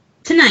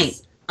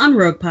Tonight on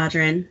Rogue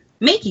Padron,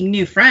 making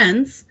new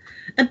friends,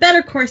 a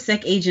better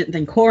Corsac agent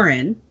than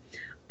Corin,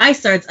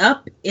 Isard's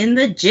up in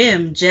the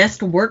gym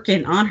just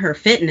working on her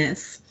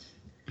fitness.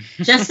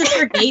 Justice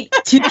for Gate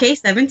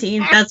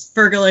 2K17. That's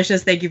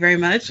Fergalicious, thank you very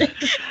much. Good,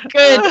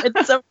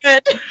 it's so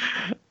good.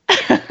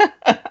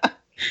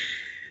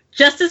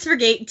 Justice for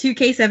Gate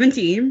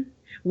 2K17.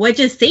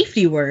 Wedge's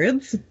safety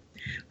words.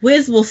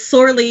 Wiz will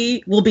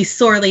be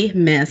sorely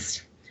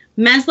missed.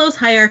 Maslow's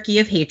hierarchy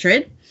of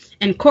hatred.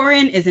 And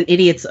Corin is an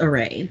idiot's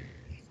array.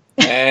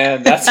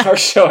 And that's our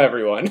show,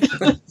 everyone.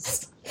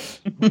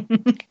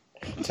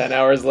 10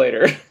 hours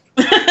later.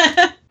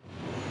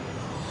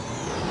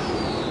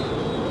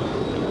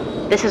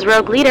 This is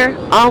Rogue Leader.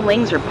 All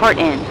wings report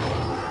in.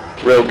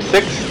 Rogue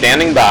 6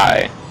 standing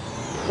by.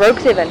 Rogue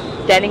 7,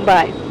 standing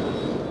by.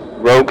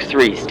 Rogue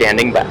 3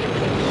 standing by.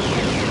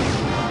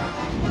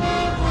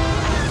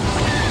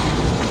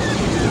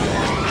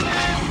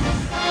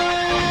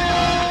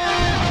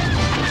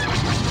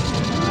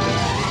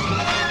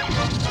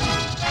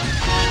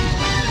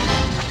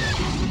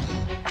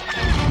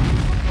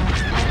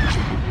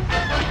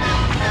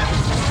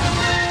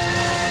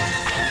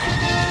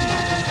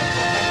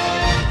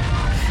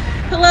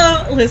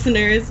 Hello,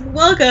 listeners.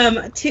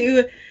 Welcome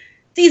to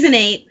Season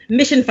 8,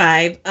 Mission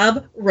 5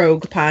 of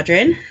Rogue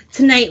Padron.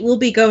 Tonight we'll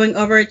be going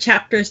over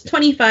chapters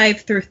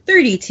 25 through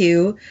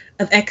 32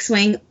 of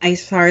X-Wing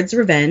Isard's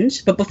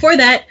Revenge. But before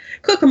that,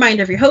 quick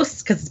reminder of your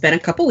hosts, because it's been a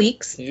couple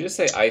weeks. Did you just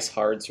say Ice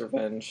Hard's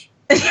Revenge?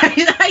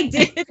 I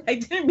did. I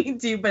didn't mean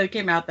to, but it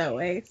came out that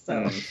way,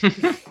 so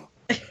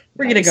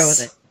we're going to go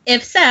with it.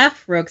 If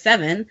Seth, Rogue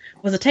 7,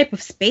 was a type of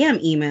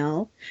spam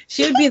email,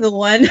 she would be the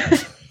one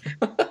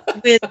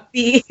with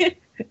the...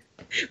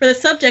 where the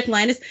subject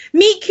line is,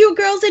 meet cute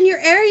girls in your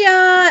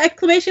area!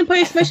 Exclamation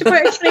point, exclamation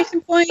point, exclamation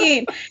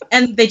point!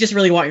 And they just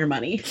really want your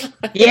money.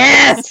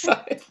 Yes!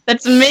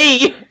 That's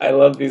me! I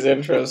love these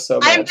intros so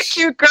much. I'm the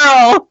cute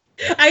girl!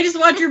 I just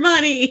want your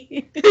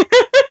money!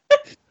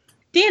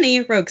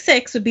 Danny, Rogue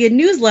 6, would be a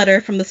newsletter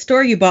from the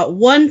store you bought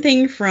one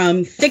thing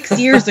from 6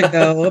 years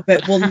ago,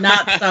 but will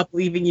not stop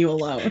leaving you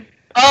alone.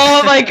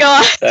 Oh my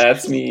god!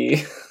 That's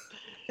me.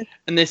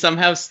 And they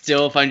somehow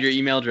still find your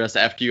email address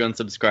after you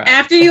unsubscribe.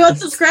 After you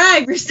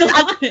unsubscribe, you're still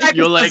on it.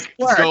 You'll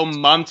go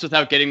months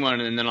without getting one,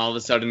 and then all of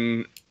a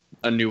sudden,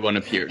 a new one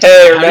appears. Hey,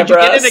 How did you remember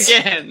get us? it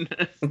again?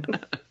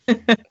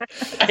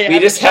 We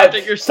just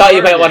thought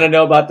you might want to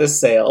know about this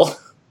sale.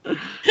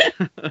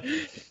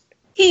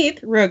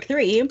 Heath, Rogue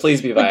 3.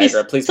 Please be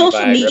Viagra. Please be social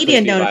Viagra. media Please be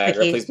Viagra.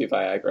 notification. Please be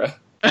Viagra.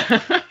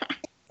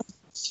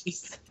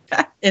 Jeez.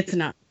 It's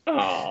not.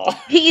 Aww.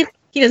 He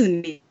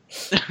doesn't need.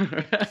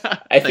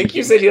 I think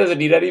you said he doesn't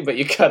need any, but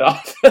you cut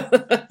off.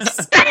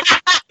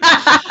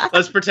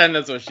 Let's pretend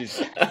that's what she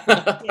said.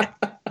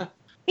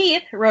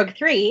 Heath, Rogue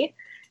 3,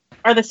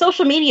 are the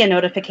social media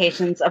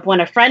notifications of when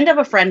a friend of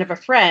a friend of a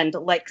friend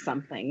likes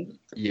something.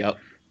 Yep.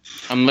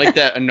 I'm like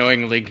that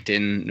annoying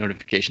LinkedIn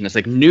notification that's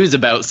like, news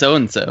about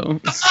so-and-so.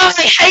 Oh,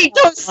 I hate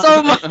those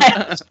so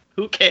much!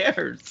 Who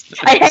cares?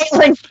 I hate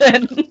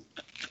LinkedIn!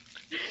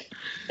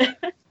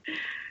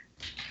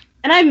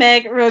 And I'm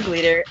Meg, Rogue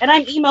Leader, and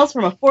I'm emails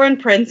from a foreign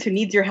prince who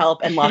needs your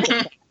help and lots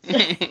of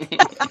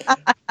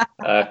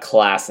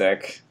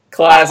Classic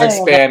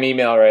spam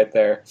email right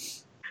there.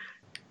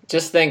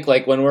 Just think,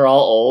 like, when we're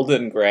all old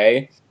and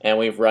gray, and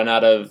we've run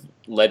out of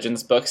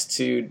Legends books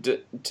to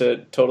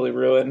totally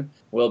ruin,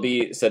 we'll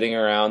be sitting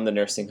around the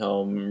nursing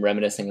home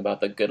reminiscing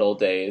about the good old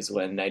days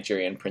when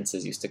Nigerian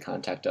princes used to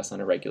contact us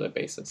on a regular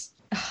basis.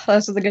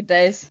 Those were the good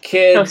days.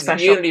 Kids, So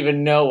you don't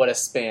even know what a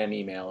spam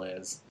email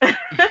is.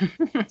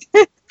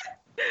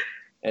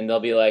 And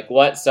they'll be like,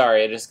 what?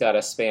 Sorry, I just got a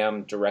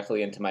spam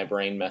directly into my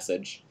brain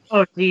message.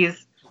 Oh,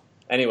 jeez.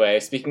 Anyway,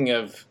 speaking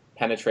of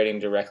penetrating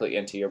directly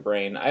into your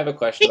brain, I have a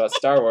question about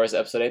Star Wars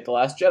Episode 8, The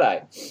Last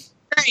Jedi.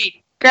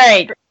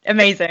 Great.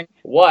 Amazing.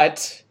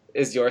 What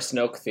is your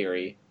Snoke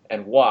theory,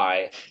 and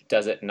why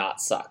does it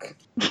not suck?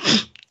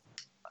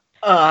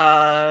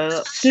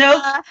 Snoke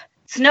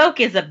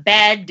is a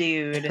bad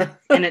dude,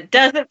 and it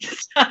doesn't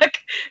suck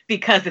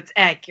because it's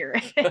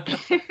accurate.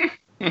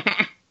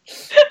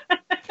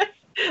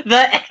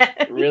 The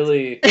end.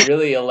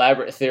 Really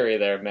elaborate theory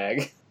there,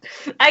 Meg.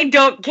 I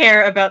don't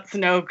care about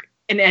Snoke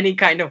in any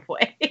kind of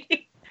way.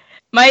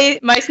 My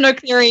Snoke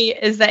theory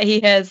is that he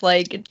has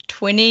like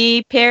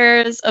 20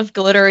 pairs of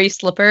glittery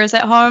slippers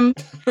at home,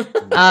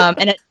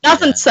 and it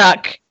doesn't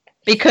suck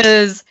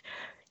because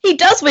he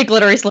does wear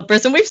glittery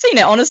slippers, and we've seen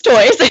it on his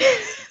toys.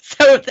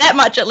 So that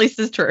much at least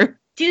is true.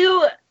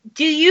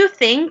 Do you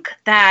think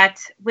that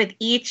with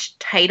each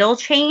title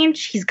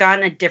change, he's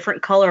gotten a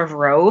different color of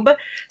robe?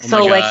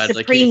 So, God,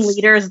 Supreme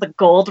Leader is the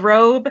gold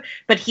robe,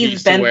 but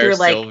he's been through,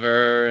 like,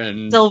 silver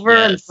and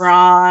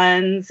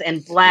bronze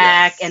and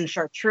black and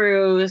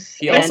chartreuse.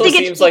 He and also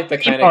seems like the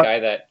kind of guy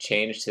that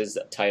changed his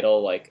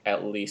title, like,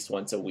 at least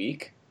once a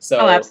week. So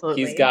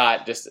absolutely. He's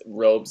got just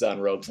robes on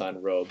robes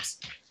on robes.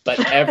 but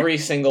every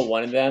single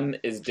one of them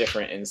is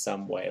different in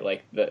some way.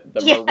 Like the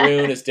Yeah.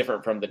 maroon is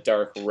different from the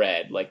dark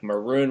red. Like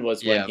maroon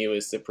was when Yeah. he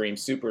was Supreme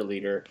Super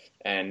Leader,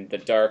 and the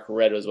dark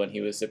red was when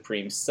he was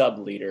Supreme Sub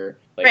Leader.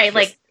 Right,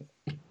 like,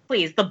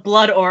 please, the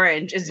blood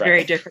orange is very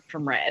Right. different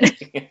from red.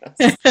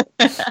 yes.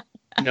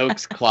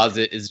 Snoke's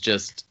closet is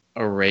just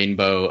a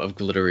rainbow of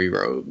glittery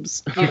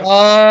robes.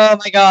 Oh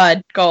my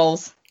god,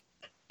 goals.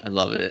 I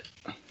love it.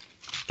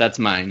 That's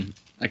mine.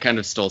 I kind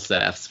of stole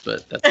Seth's,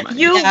 but that's mine.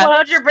 You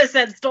Yeah.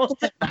 100% stole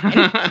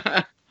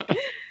it.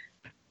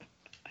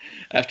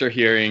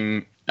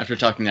 After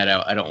talking that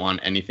out, I don't want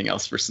anything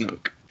else for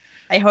Snoke.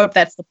 I hope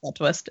that's the plot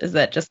twist, is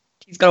that just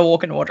he's got a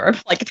walk-in wardrobe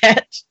like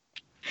that.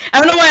 I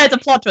don't know why it's a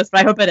plot twist,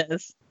 but I hope it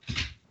is.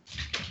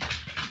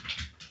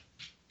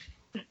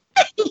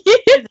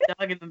 There's a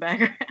dog in the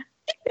background.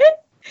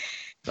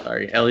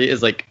 Sorry, Elliot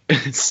is like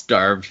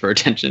starved for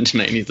attention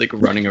tonight, and he's like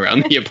running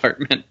around the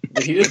apartment.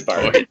 Did he just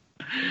bark?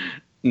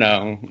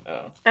 No,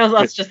 Oh. That was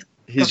us just.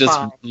 he's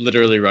Goodbye. just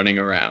literally running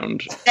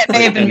around, That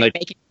may have been And, me like,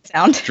 making the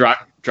sound.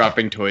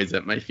 dropping toys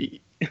at my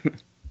feet.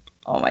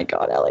 Oh my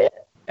god, Elliot.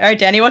 Alright,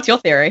 Danny, what's your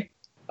theory?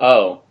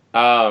 Oh,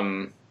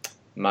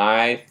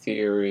 my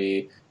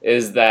theory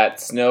is that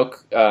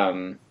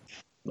Snoke.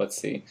 Let's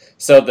see.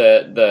 So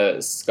the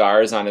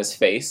scars on his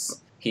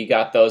face, he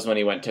got those when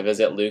he went to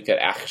visit Luke at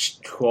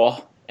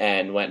Ashtor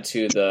and went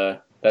to the.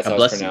 That's how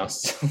God it's bless you.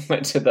 pronounced.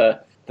 Went to the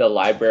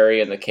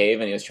library in the cave,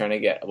 and he was trying to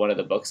get one of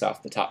the books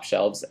off the top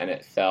shelves, and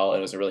it fell. And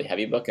it was a really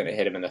heavy book, and it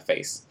hit him in the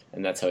face,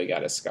 and that's how he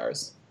got his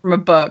scars. From a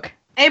book.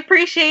 I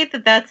appreciate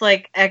that that's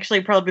like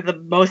actually probably the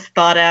most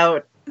thought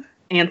out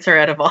answer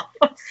out of all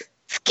of us.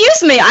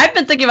 Excuse me, I've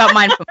been thinking about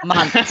mine for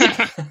months.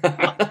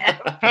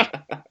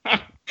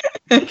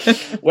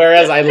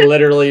 Whereas I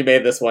literally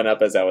made this one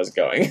up as I was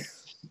going.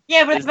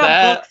 Yeah, but it's Is about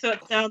that- books, so it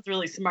sounds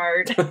really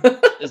smart.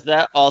 Is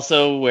that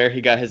also where he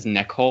got his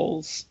neck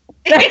holes?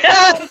 No!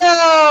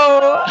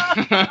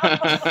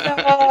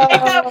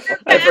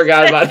 I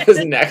forgot about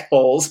his neck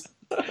holes.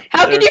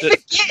 How can you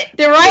forget?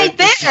 They're right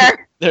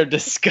there! They're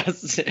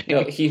disgusting.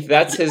 No,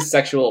 that's his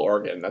sexual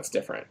organ. That's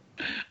different.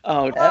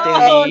 Oh,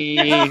 Oh,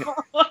 Danny.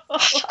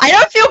 I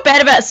don't feel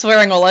bad about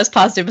swearing all those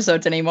past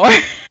episodes anymore.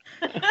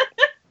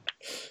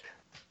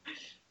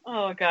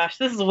 Oh gosh,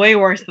 this is way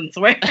worse than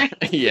swearing.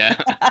 Yeah.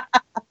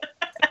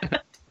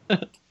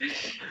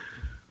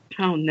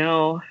 Oh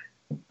no.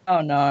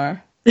 Oh no.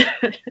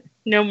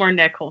 No more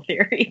neck hole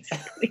theories,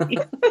 please.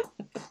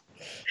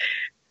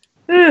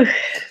 Whew.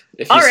 If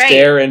you All right.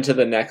 stare into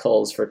the neck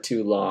holes for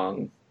too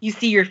long, You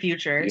see your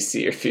future. you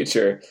see your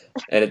future,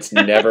 and it's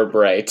never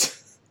bright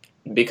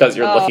because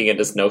you're Oh. looking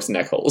into Snoke's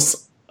neck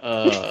holes.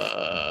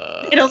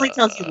 It only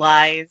tells you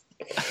lies.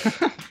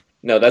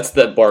 No, that's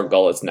the Borg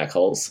Gullet's neck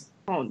holes.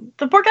 Oh,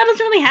 the Borg doesn't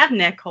really have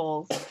neck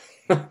holes.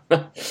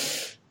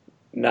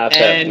 Not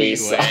that we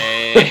saw.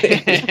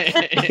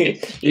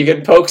 Anyway. You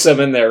can poke some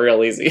in there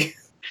real easy.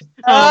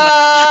 That's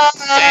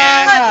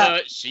Ah!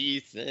 what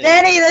she said.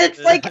 Danny, that's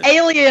like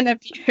alien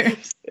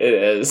abuse. It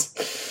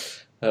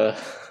is.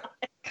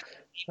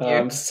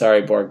 I'm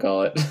sorry, Borg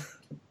Gullet.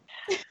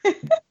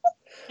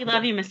 We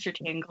love you, Mr.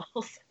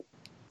 Tangles.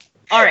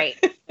 All right.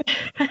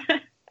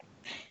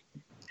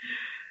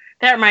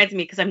 That reminds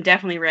me, because I'm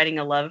definitely writing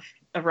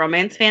a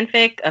romance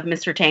fanfic of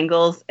Mr.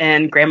 Tangles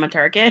and Grandma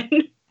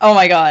Tarkin. Oh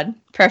my god.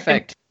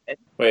 Perfect.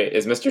 Wait,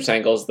 is Mr.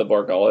 Tangles the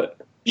Borg Gullet?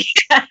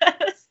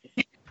 Yes.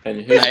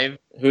 And I've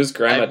who's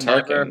Grandma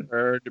never Tarkin?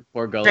 heard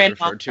poor Gullet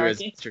Grandma referred to as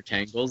Tarkin. Mr.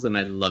 Tangles, and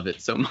I love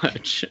it so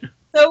much.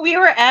 So we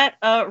were at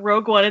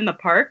Rogue One in the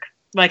park,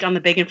 like on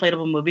the big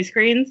inflatable movie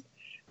screens.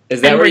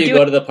 Is that And where we're you doing-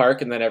 go to the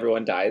park and then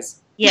everyone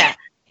dies? Yeah.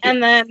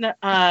 And then,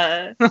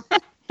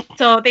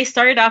 so they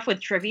started off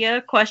with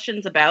trivia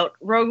questions about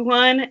Rogue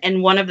One,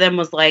 and one of them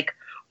was like,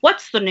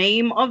 what's the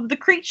name of the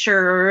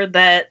creature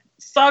that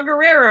Saw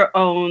Gerrera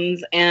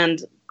owns?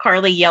 And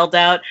Carly yelled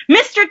out,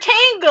 Mr.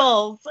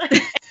 Tangles!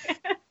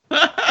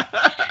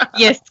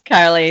 Yes,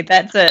 Carly,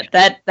 that's it.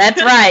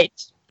 That's right.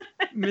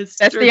 Mr.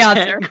 That's the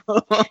answer.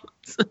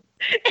 Tangles.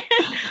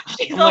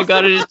 She's Oh my also-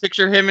 god, I just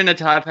picture him in a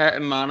top hat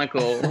and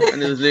monocle,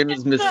 and his name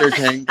is Mr.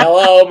 Tangles.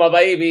 Hello, my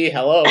baby.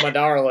 Hello, my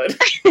darling.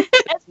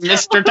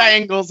 Mr.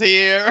 Tangles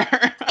here.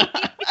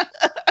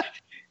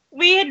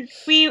 we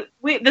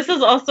this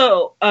is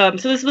also so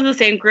this was the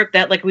same group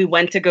that like we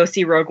went to go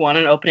see Rogue One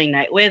on opening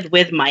night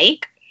with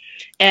Mike,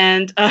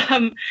 and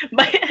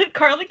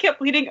Carly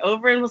kept leaning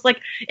over and was like,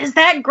 "Is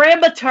that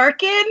Grandma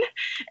Tarkin?"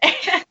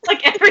 And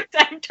like every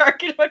time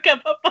Tarkin would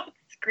come up on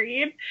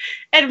screen,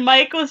 and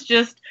Mike was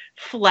just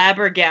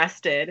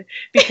flabbergasted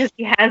because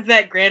he has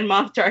that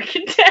Grandma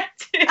Tarkin tattoo.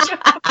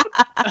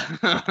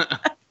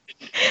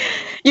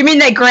 You mean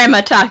that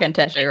Grandma Tarkin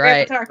tattoo,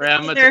 right? Grandma Tarkin.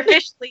 Grandma They're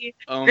officially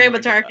Oh Grandma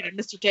my God. Tarkin and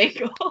Mr.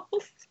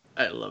 Tangles.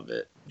 I love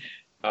it.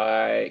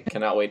 I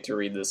cannot wait to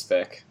read this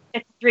fic.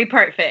 It's a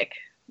 3-part fic,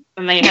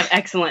 and they have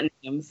excellent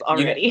names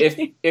already. You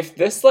know, if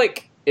this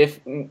like if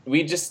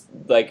we just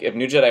like if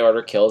New Jedi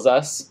Order kills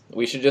us,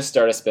 we should just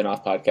start a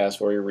spin-off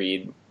podcast where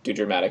we do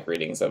dramatic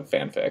readings of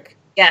fanfic.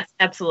 Yes,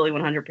 absolutely,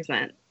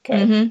 100%.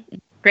 Okay. Mm-hmm.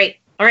 Great.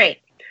 All right.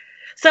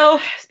 So,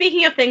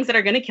 speaking of things that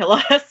are going to kill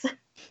us,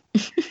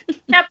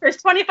 chapters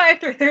 25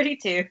 through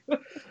 32.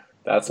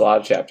 That's a lot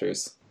of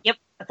chapters. Yep,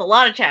 that's a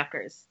lot of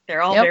chapters.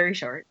 They're all very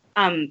short.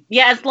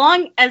 Yeah, as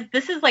long as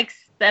this is like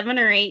 7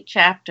 or 8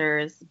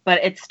 chapters, but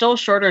it's still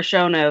shorter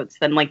show notes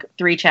than like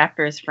 3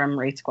 chapters from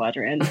Wraith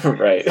Squadron.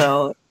 Right.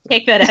 So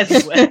take that as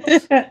you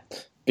will.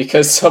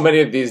 Because so many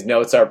of these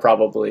notes are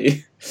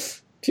probably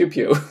pew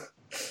pew.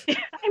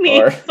 I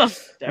mean, Or some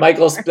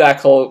Michael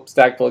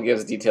Stackpole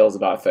gives details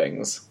about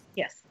things.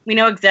 Yes, we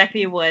know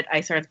exactly what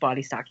Isar's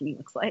body stocking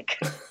looks like.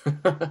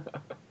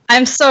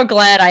 I'm so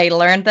glad I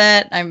learned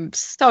that. I'm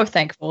so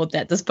thankful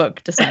that this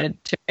book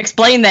decided to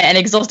explain that in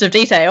exhaustive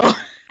detail.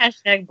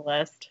 Hashtag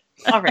blessed.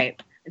 All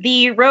right.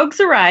 The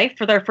rogues arrive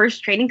for their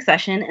first training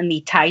session in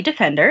the TIE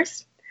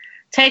Defenders.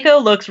 Tycho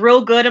looks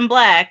real good in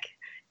black,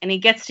 and he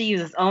gets to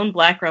use his own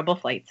Black Rebel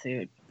flight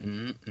suit.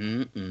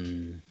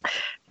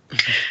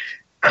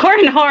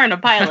 Corin Horn, a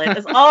pilot,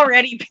 is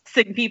already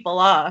pissing people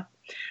off.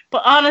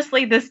 But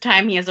honestly, this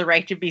time he has a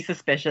right to be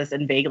suspicious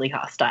and vaguely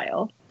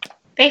hostile.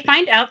 They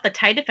find out the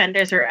TIE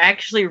Defenders are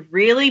actually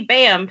really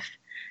BAMF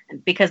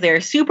because they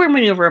are super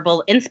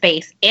maneuverable in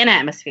space and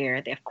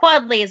atmosphere. They have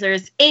quad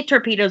lasers, 8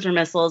 torpedoes or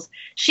missiles,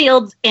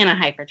 shields, and a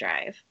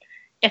hyperdrive.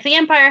 If the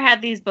Empire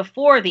had these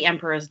before the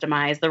Emperor's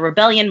demise, the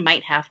rebellion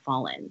might have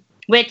fallen.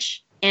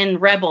 Which, in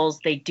Rebels,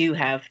 they do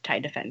have TIE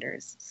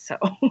Defenders. So,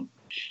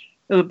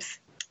 oops.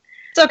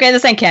 It's okay,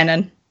 this ain't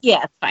canon.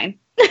 Yeah, it's fine.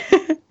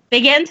 They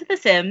get into the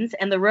Sims,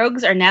 and the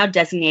rogues are now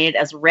designated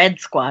as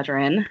Red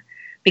Squadron,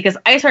 because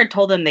Isar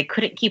told them they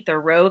couldn't keep their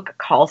rogue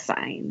call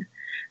sign.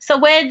 So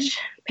Wedge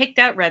picked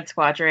out Red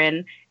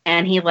Squadron,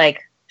 and he,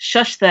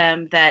 shushed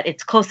them that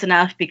it's close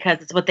enough because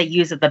it's what they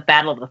use at the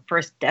Battle of the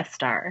First Death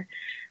Star.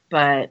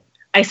 But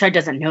Isar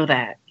doesn't know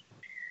that.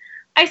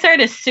 Isar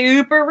is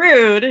super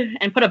rude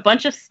and put a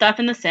bunch of stuff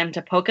in the sim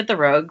to poke at the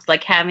rogues,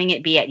 like having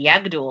it be at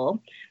Yagdul,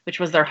 which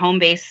was their home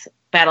base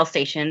battle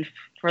station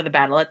for the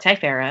battle at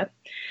Typhera,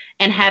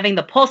 and having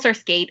the Pulsar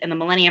Skate and the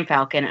Millennium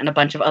Falcon and a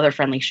bunch of other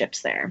friendly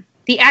ships there.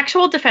 The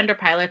actual Defender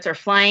pilots are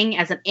flying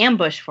as an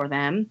ambush for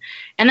them,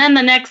 and then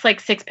the next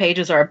 6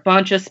 pages are a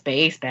bunch of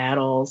space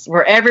battles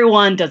where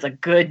everyone does a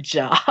good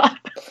job.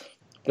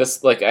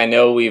 This, I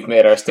know we've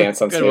made our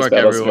stance on Good space work,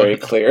 battles everyone. very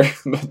clear,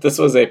 but this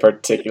was a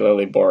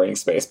particularly boring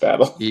space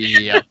battle.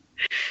 Yep.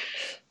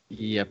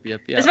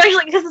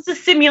 Especially because it's a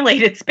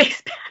simulated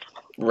space battle.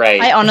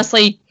 Right. I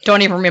honestly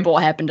don't even remember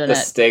what happened in The it.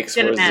 stakes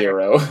Didn't were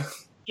matter. 0.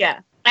 Yeah.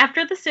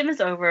 After the sim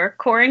is over,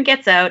 Corin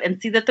gets out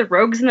and see that the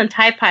rogues and the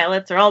TIE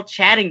pilots are all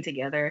chatting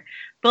together,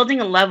 building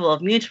a level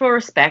of mutual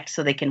respect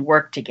so they can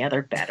work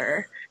together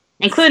better,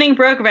 including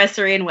Broke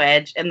Vessery and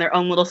Wedge in their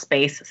own little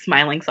space,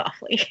 smiling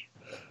softly.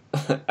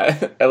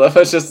 I love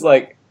how it's just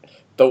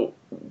the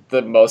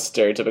most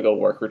stereotypical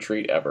work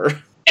retreat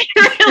ever.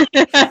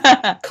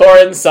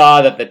 Corin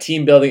saw that the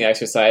team building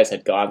exercise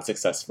had gone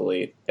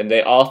successfully, and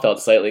they all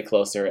felt slightly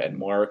closer and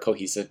more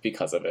cohesive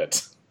because of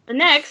it. The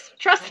next,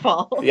 trust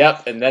fall.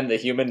 Yep, and then the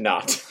human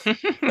knot.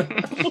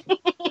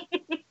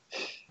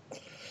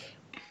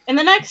 In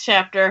the next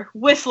chapter,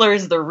 Whistler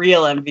is the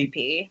real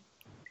MVP.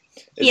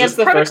 Is He has this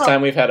the first protocol-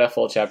 time we've had a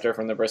full chapter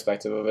from the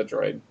perspective of a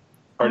droid?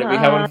 Or did we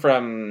have one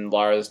from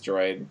Lara's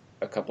droid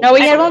a couple No, we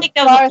weeks had I ago? don't think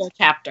that was a full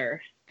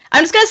chapter.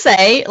 I'm just gonna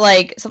say,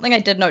 something I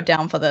did note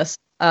down for this,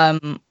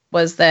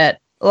 was that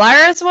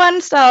Lyra's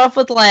one started off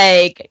with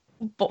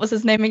what was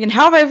his name again?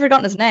 How have I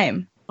forgotten his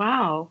name?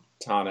 Wow.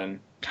 Tannen.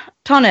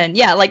 Tonin,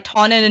 yeah,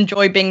 Tonin and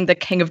Joy being the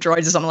king of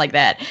droids or something like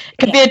that.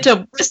 Compared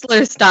to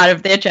Whistler's start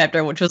of their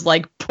chapter, which was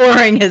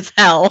boring as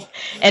hell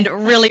and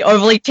really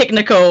overly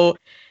technical.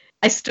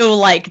 I still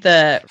like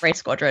the Wraith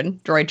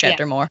Squadron droid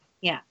chapter more.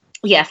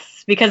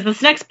 Yes, because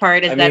this next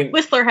part is I that mean-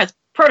 Whistler has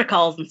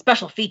protocols and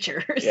special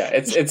features. Yeah,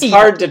 it's Yeah.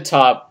 hard to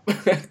top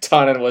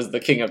Tannen was the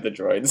king of the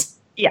droids.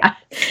 Yeah,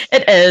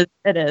 it is.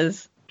 It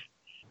is.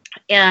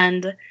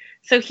 And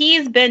so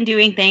he's been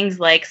doing things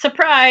like,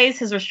 surprise,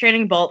 his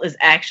restraining bolt is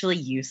actually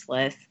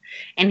useless.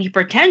 And he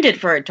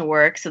pretended for it to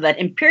work so that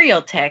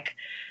Imperial Tech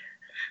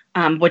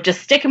would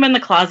just stick him in the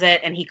closet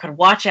and he could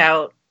watch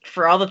out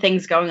for all the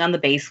things going on the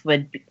base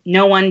with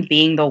no one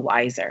being the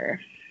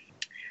wiser.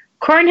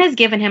 Corin has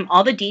given him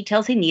all the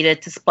details he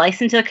needed to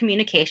splice into the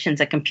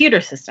communications and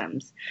computer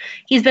systems.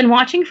 He's been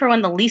watching for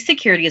when the least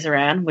security is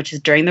around, which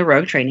is during the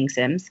rogue training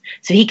sims,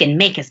 so he can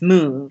make his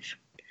move.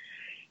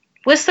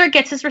 Whistler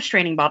gets his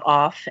restraining bolt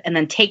off and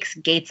then takes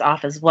Gates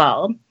off as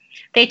well.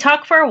 They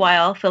talk for a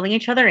while, filling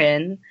each other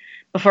in,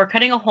 before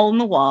cutting a hole in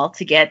the wall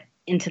to get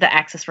into the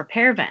access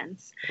repair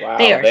vents. Wow,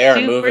 They they are are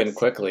super moving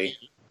quickly.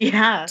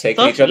 Yeah.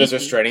 Taking so each other's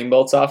sneaky. restraining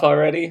bolts off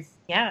already?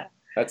 Yeah.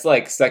 That's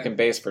second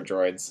base for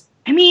droids.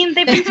 I mean,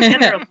 they've been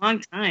together a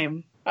long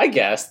time. I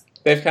guess.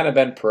 They've kind of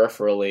been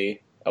peripherally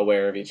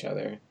aware of each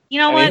other. You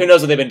know I what? mean, who knows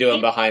what they've been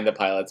doing behind the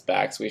pilots'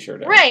 backs? We sure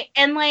don't. Right,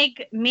 and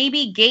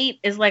maybe Gate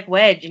is like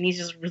Wedge, and he's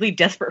just really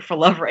desperate for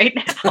love right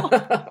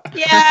now.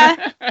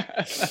 Yeah.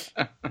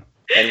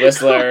 And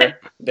Whistler,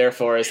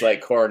 therefore, is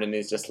like Corin, and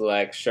he's just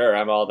like, sure,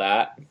 I'm all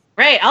that.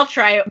 Right, I'll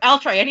try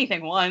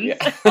anything once.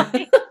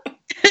 Yeah.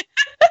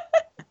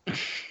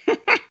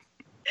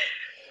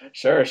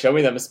 Sure, show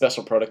me them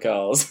special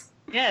protocols.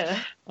 Yeah.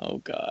 Oh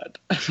God.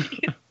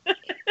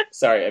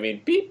 Sorry, I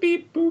mean beep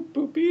beep boop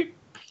boop beep.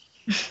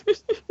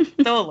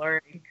 So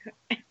alluring.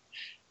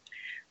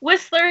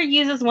 Whistler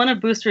uses one of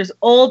Booster's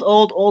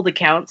old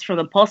accounts from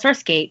the Pulsar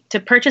Skate to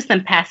purchase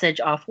them passage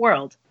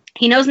off-world.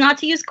 He knows not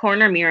to use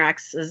Corn or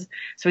Mirax's,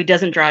 so he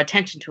doesn't draw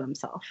attention to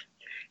himself.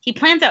 He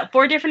plans out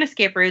 4 different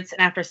escape routes,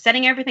 and after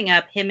setting everything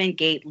up, him and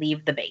Gate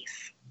leave the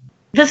base.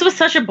 This was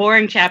such a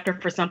boring chapter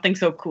for something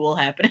so cool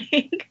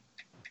happening.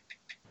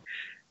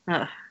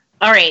 All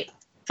right.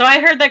 So I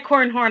heard that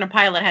Corn Horn, a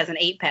pilot, has an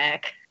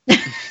 8-pack.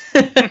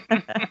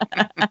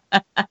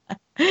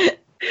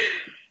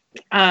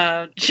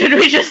 Should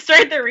we just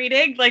start the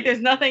reading? Like, there's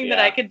nothing that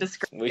I could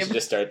describe. We should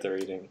just start the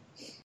reading.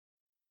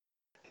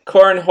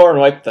 Corn Horn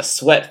wiped the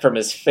sweat from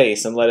his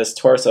face and let his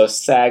torso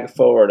sag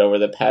forward over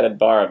the padded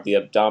bar of the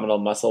abdominal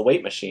muscle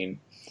weight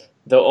machine.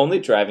 Though only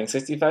driving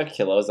 65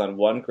 kilos on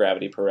 1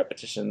 gravity per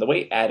repetition, the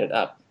weight added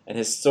up, and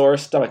his sore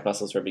stomach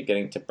muscles were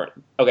beginning to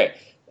burn. Okay,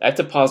 I have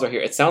to pause right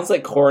here. It sounds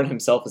like Corn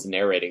himself is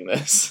narrating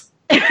this.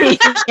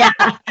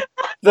 Yeah.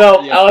 Though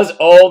I was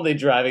only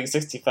driving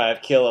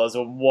 65 kilos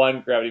with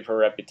 1 gravity per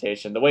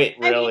repetition, the weight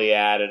really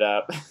added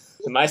up.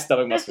 My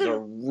stomach muscles are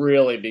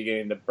really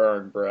beginning to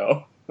burn,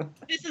 bro.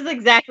 This is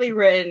exactly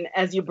written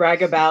as you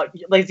brag about,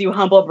 like, you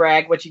humble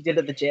brag what you did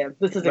at the gym.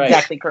 This is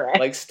exactly correct.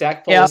 Like,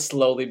 Stackpole is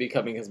slowly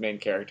becoming his main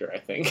character, I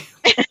think.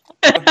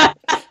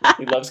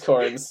 He loves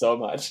Corn so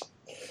much.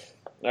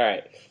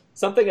 Alright.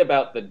 Something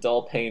about the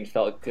dull pain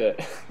felt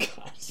good.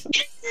 God.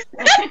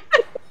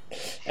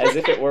 As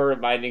if it were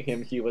reminding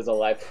him he was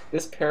alive.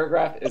 This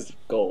paragraph is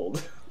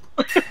gold.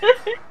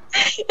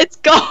 It's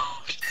gold.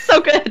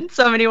 So good in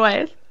so many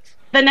ways.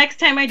 The next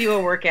time I do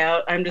a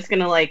workout, I'm just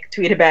gonna, like,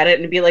 tweet about it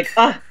and be like,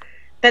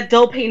 that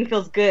dull pain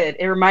feels good.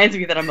 It reminds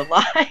me that I'm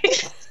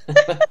alive.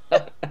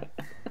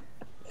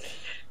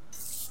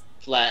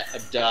 Flat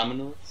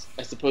abdominals.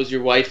 I suppose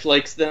your wife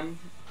likes them?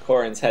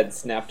 Corrin's head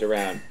snapped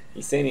around.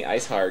 Ysani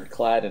Icehard,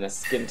 clad in a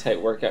skin-tight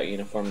workout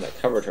uniform that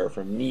covered her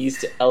from knees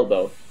to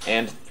elbow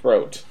and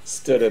throat,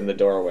 stood in the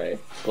doorway.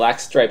 Black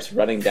stripes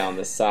running down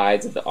the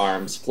sides of the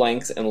arms,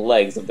 flanks, and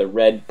legs of the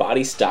red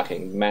body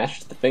stocking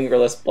matched the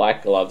fingerless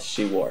black gloves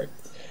she wore.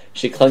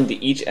 She clung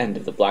to each end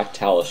of the black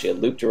towel she had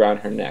looped around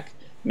her neck,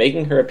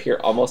 making her appear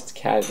almost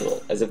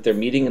casual, as if their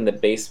meeting in the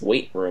base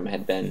weight room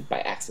had been by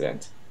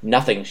accident.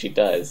 Nothing she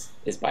does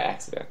is by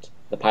accident.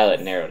 The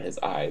pilot narrowed his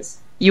eyes.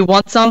 You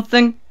want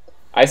something?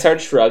 Icehard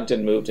shrugged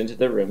and moved into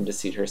the room to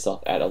seat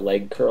herself at a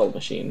leg curl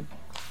machine.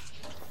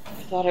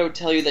 I thought I would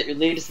tell you that your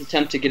latest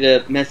attempt to get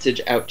a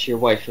message out to your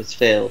wife has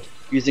failed.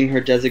 Using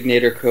her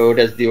designator code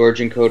as the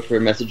origin code for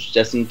a message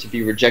destined to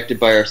be rejected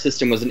by our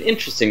system was an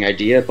interesting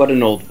idea, but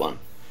an old one.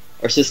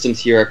 Our systems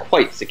here are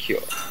quite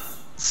secure.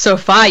 So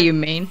far, you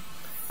mean?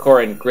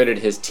 Corrin gritted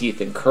his teeth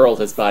and curled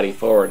his body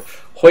forward,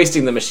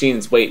 hoisting the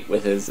machine's weight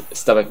with his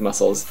stomach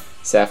muscles.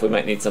 Saf, we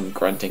might need some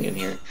grunting in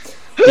here.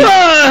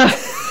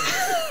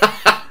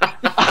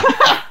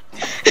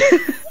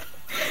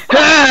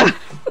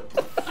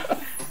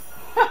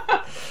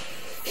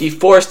 He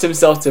forced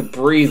himself to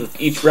breathe with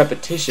each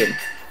repetition,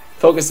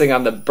 focusing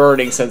on the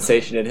burning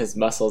sensation in his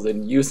muscles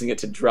and using it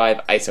to drive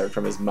Icehard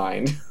from his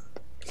mind.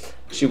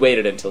 She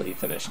waited until he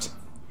finished.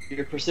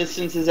 Your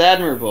persistence is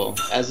admirable,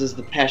 as is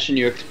the passion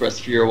you express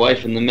for your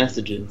wife in the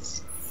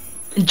messages.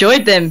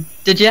 Enjoyed them,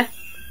 did ya?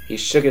 He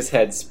shook his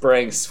head,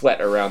 spraying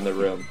sweat around the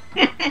room.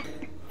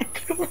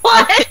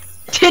 What?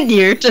 Did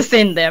you to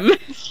send them?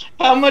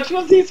 How much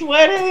was he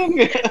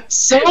sweating?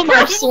 So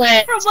much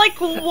sweat. From, like,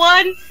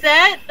 one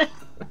set?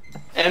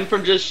 And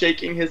from just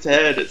shaking his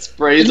head, it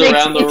sprays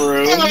around the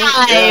room.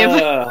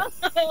 Yeah.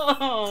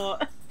 Oh.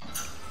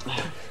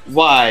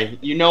 Why?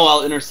 You know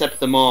I'll intercept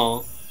them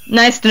all.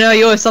 Nice to know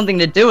you have something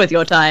to do with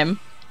your time.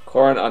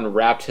 Corrin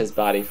unwrapped his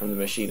body from the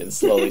machine and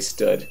slowly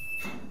stood.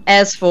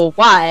 As for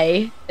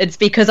why, it's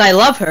because I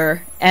love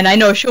her, and I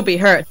know she'll be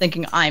hurt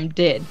thinking I'm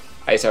dead.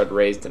 Icehard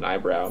raised an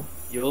eyebrow.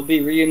 You'll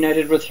be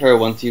reunited with her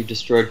once you've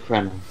destroyed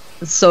Krenna.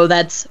 So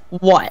that's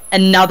what?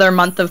 Another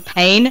month of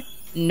pain?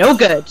 No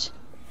good.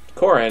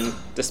 Corrin,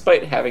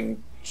 despite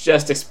having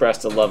just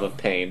expressed a love of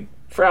pain,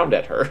 frowned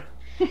at her.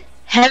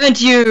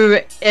 Haven't you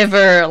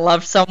ever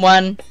loved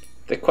someone?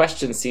 The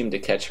question seemed to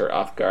catch her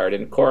off guard,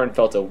 and Corrin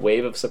felt a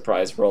wave of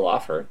surprise roll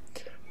off her.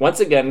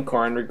 Once again,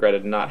 Corrin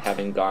regretted not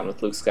having gone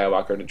with Luke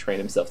Skywalker to train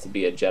himself to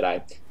be a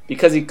Jedi,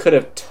 because he could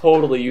have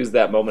totally used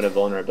that moment of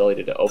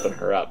vulnerability to open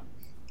her up.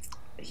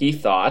 He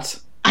thought,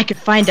 I could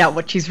find out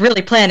what she's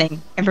really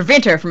planning, and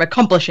prevent her from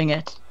accomplishing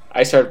it.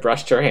 Icehard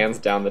brushed her hands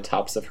down the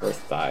tops of her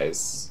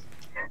thighs.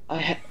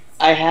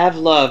 I have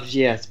loved,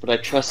 yes, but I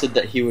trusted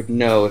that he would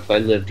know if I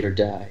lived or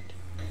died.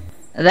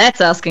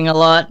 That's asking a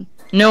lot.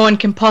 No one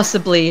can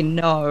possibly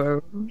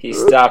know. He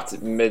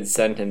stopped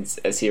mid-sentence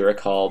as he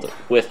recalled,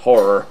 with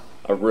horror,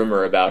 a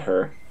rumor about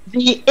her.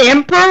 The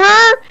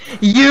Emperor?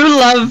 You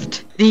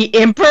loved the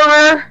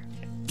Emperor?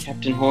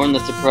 Captain Horn, the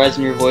surprise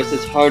in your voice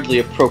is hardly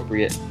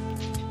appropriate.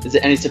 Is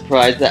it any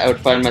surprise that I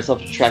would find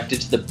myself attracted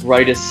to the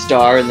brightest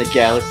star in the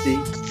galaxy?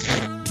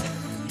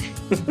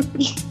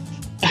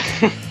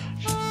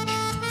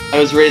 I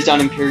was raised on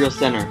Imperial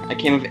Center. I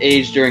came of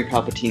age during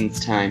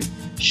Palpatine's time.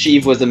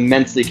 Sheev was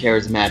immensely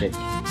charismatic.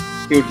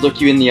 He would look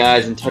you in the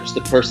eyes and touch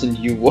the person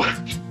you were.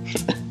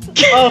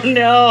 Oh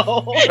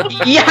no!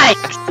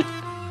 Yikes!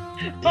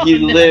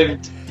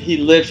 He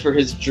lived for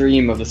his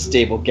dream of a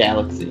stable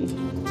galaxy.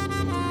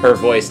 Her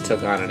voice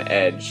took on an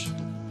edge.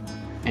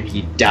 And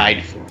he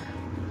died for it.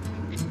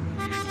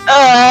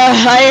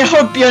 I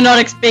hope you're not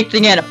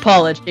expecting an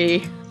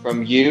apology.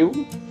 From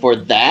you? For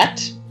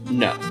that?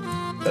 No.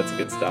 That's a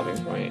good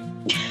stopping point.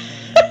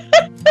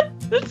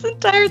 This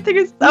entire thing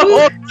is so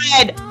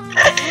horrid.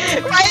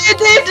 Why did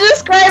they have to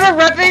describe her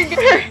rubbing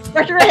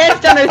her hands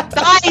down her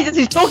thighs as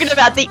he's talking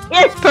about the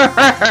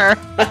Emperor?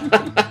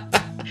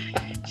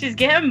 She's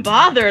getting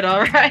bothered,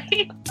 all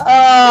right. Oh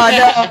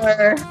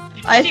no!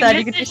 I She thought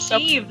you could misses just so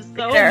Sheev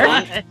so there.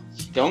 much.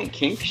 Don't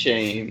kink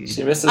shame.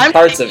 She misses I'm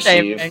parts of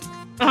shaming. Sheev.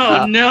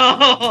 Oh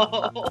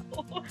no,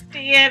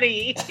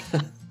 Danny!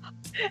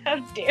 How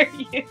dare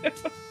you?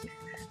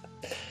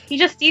 He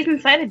just sees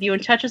inside of you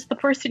and touches the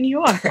person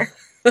you are.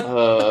 I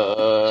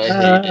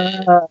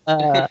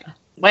hate it.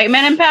 White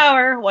men in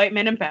power. White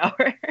men in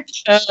power.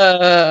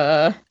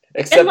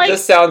 Except And, like-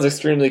 this sounds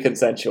extremely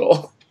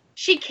consensual.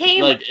 She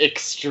came Like,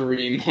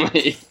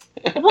 extremely.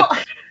 well,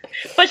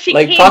 but she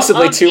Like, came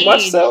possibly of too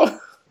much age so?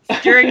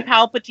 during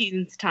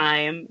Palpatine's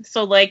time.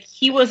 So like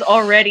he was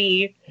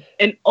already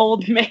an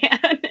old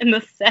man in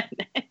the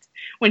Senate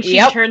when she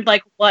Yep. turned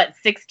like what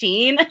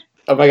 16.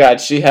 Oh my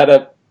god, she had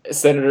a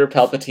Senator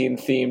Palpatine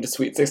themed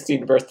Sweet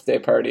 16 birthday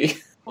party.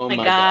 Oh my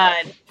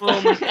god.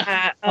 Oh my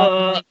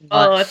god.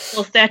 Oh, it's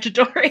still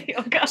statutory.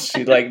 Oh god.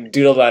 She like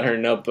doodled on her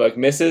notebook,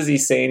 Mrs.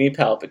 Isani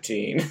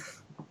Palpatine.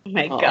 Oh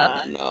my Oh,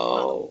 god.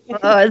 no.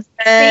 Oh, it's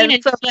bad. Jane and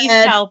It's so Chief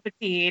bad.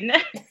 Palpatine.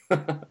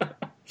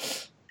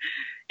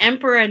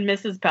 Emperor and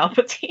Mrs.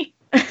 Palpatine.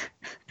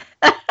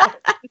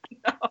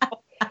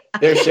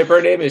 Their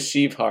shipper name is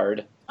Sheev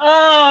Hard.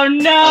 Oh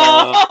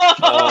no!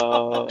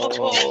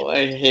 Oh,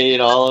 I hate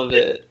all of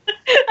it.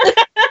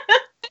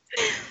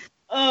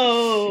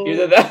 Oh.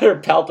 Either that or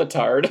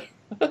Palpatard.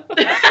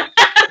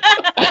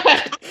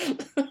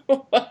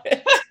 What?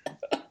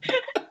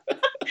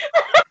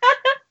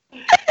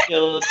 Yeah,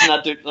 let's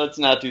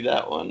not do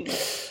that one.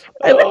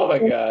 Oh my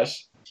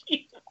gosh.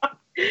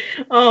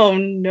 Oh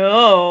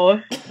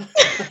no.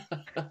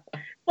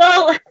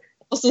 Well,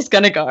 This is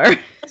gonna go.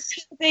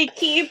 they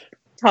keep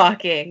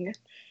talking,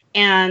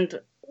 and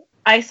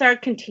Isar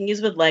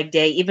continues with leg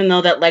day, even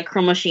though that leg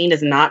curl machine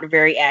is not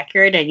very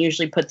accurate and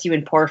usually puts you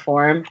in poor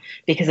form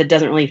because it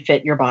doesn't really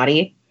fit your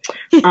body.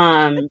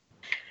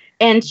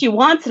 And she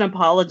wants an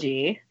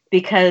apology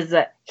because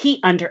he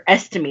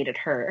underestimated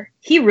her.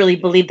 He really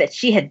believed that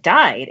she had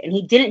died, and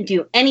he didn't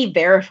do any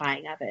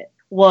verifying of it.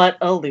 What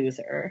a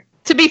loser.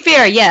 To be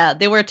fair, yeah,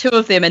 there were two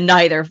of them and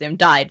neither of them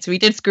died, so he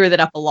did screw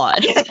that up a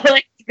lot.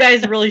 Like, you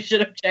guys really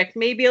should have checked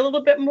maybe a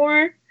little bit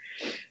more.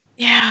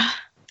 Yeah.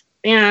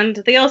 And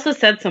they also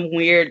said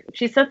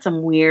she said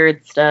some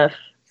weird stuff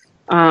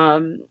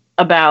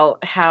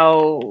about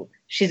how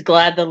she's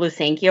glad the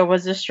Lusankya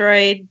was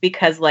destroyed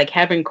because, like,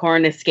 having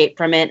Korn escape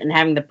from it and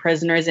having the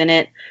prisoners in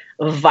it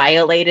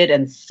violated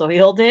and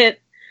soiled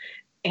it.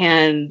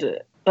 And,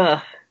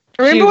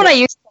 Remember when I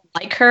used to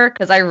like her?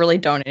 Because I really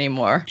don't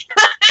anymore.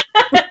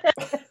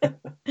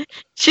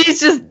 She's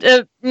just,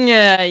 no,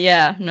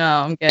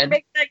 I'm good.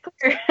 make that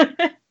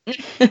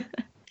clear.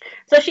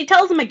 So she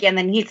tells him again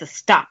that he needs to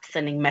stop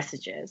sending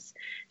messages.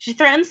 She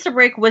threatens to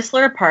break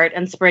Whistler apart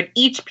and spread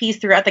each piece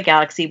throughout the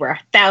galaxy where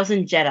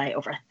 1,000 Jedi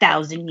over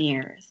 1,000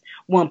 years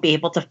won't be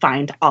able to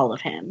find all of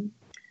him.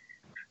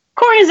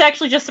 Corey is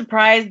actually just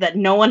surprised that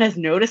no one has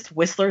noticed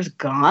Whistler's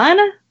gone.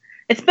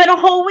 It's been a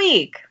whole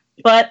week,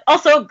 but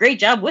also great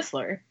job,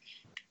 Whistler.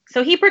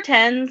 So he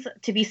pretends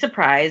to be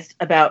surprised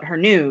about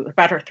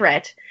her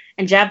threat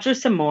and jabs her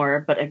some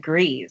more, but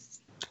agrees.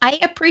 I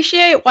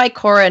appreciate why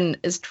Corrin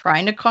is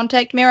trying to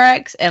contact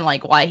Mirax and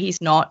like why he's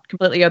not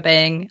completely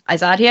obeying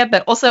Izard here,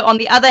 but also on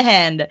the other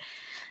hand,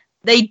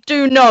 they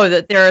do know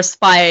that there are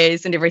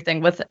spies and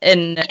everything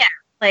within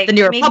Like the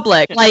New maybe-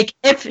 Republic. Like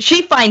if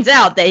she finds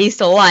out that he's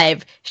still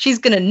alive, she's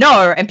gonna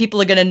know, and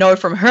people are gonna know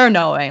from her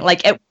knowing.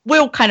 Like it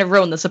will kind of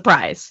ruin the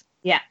surprise.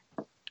 Yeah.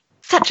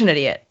 Such an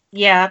idiot.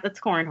 Yeah,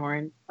 that's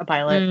Cornhorn, a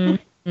pilot.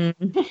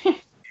 Mm.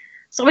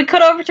 So we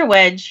cut over to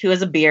Wedge, who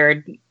has a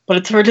beard, but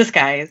it's for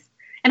disguise.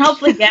 And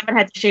hopefully Gavin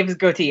had to shave his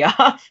goatee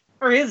off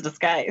for his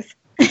disguise.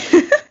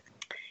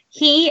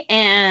 He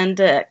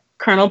and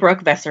Colonel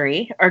Brooke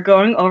Vessery are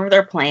going over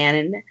their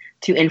plan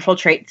to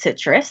infiltrate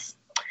Citrus.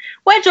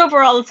 Wedge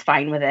overall is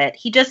fine with it.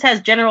 He just has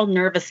general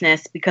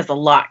nervousness because a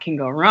lot can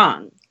go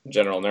wrong.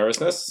 General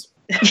nervousness?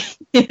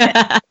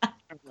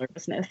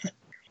 Nervousness.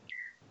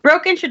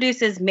 Brooke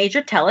introduces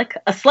Major Telek,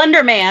 a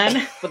slender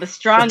man with a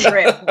strong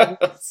grip.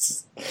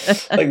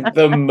 Like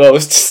the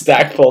most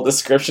Stackpole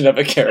description of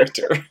a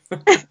character.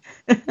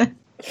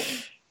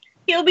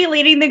 He'll be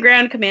leading the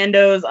ground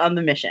commandos on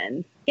the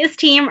mission. His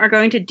team are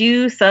going to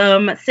do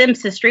some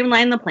sims to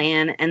streamline the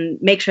plan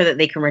and make sure that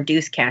they can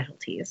reduce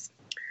casualties.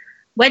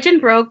 Wedge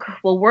and Broke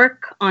will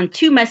work on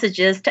 2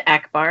 messages to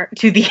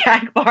the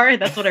Akbar.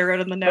 That's what I wrote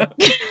in the note.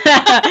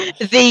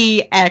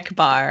 The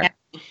Akbar.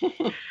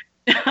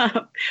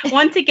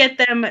 One to get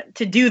them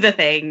to do the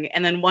thing,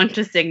 and then one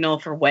to signal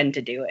for when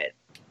to do it.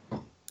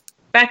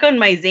 Back on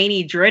my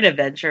zany droid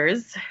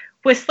adventures,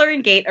 Whistler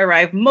and Gate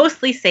arrive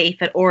mostly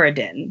safe at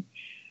Oridin.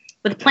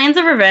 With plans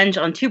of revenge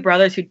on 2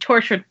 brothers who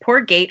tortured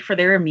poor Gate for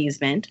their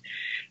amusement,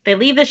 they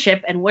leave the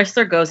ship and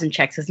Whistler goes and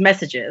checks his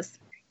messages.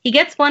 He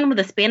gets one with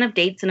a span of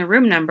dates and a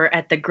room number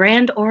at the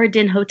Grand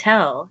Oridin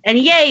Hotel, and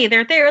yay,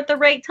 they're there at the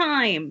right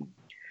time!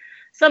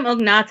 Some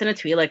Ugnaughts and a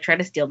Twi'lek try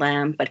to steal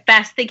them, but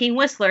fast-thinking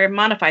Whistler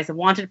modifies a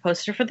wanted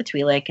poster for the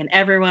Twi'lek, and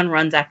everyone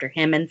runs after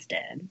him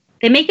instead.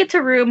 They make it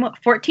to room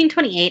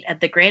 1428 at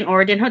the Grand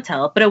Oridin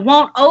Hotel, but it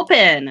won't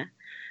open!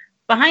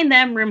 Behind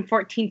them, room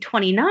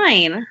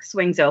 1429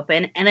 swings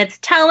open, and it's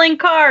Talon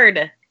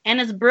Card! And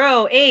his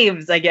bro,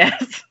 Aves, I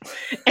guess.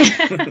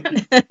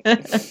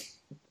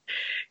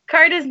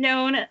 Card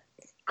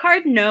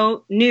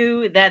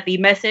knew that the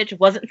message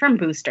wasn't from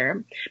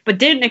Booster, but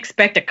didn't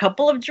expect a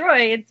couple of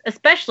droids,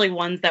 especially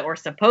ones that were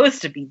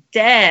supposed to be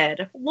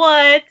dead.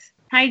 What?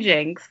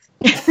 Hijinks.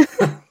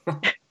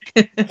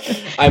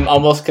 I'm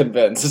almost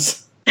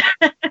convinced.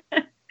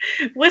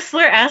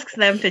 Whistler asks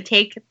them to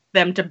take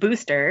them to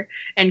Booster,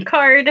 and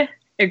Card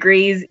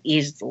agrees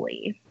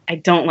easily. I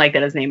don't like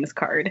that his name is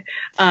Card.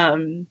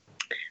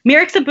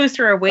 Mirix and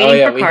Booster are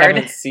waiting for Card.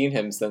 We haven't seen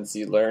him since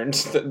you learned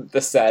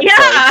the sad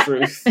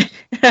truth.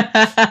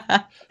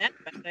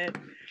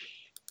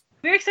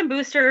 Mirix and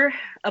Booster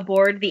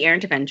aboard the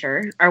Errant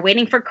Adventure are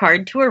waiting for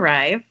Card to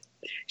arrive.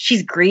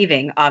 She's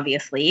grieving,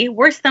 obviously,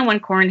 worse than when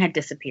Corrin had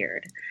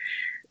disappeared.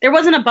 There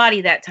wasn't a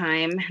body that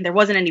time. There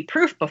wasn't any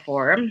proof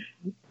before.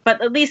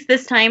 But at least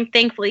this time,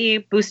 thankfully,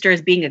 Booster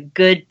is being a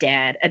good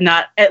dad and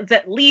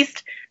at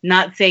least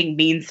not saying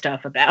mean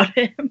stuff about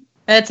him.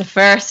 That's a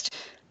first.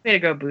 Way to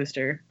go,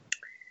 Booster.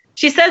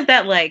 She says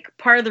that,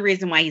 part of the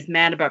reason why he's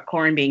mad about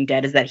Corrin being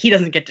dead is that he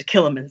doesn't get to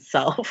kill him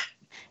himself.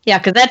 Yeah,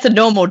 because that's a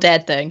normal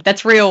dad thing.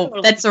 That's real.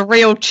 Totally. That's a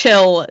real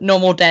chill,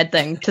 normal dad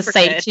thing to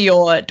say to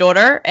your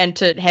daughter and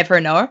to have her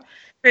know.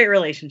 Great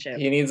relationship.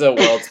 He needs a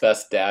world's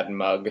best dad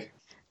mug.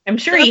 I'm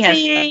sure he has.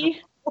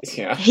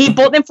 Yeah. He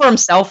bought them for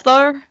himself,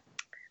 though.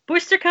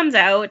 Booster comes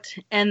out,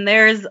 and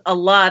there's a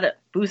lot of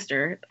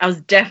Booster. I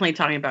was definitely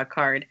talking about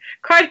Card.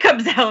 Card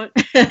comes out,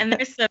 and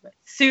there's some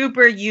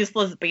super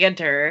useless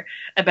banter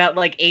about,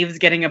 Aves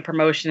getting a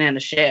promotion and a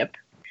ship.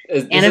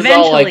 This is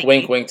all,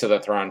 wink wink to the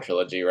Thrawn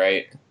trilogy,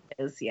 right?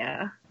 It is,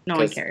 yeah. No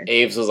one cares.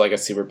 Aves was, a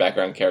super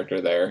background character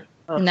there.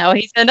 Oh. No,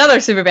 he's another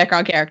super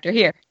background character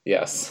here.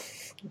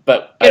 Yes.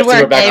 But a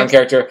super background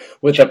character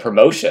with a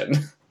promotion.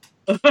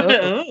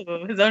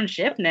 Oh, his own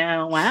ship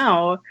now.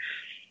 Wow.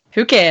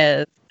 Who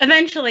cares?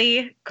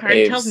 Eventually,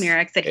 Card tells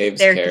Mirix that he's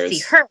there to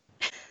see her.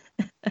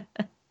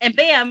 And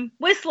bam,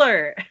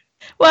 Whistler!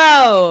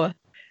 Whoa!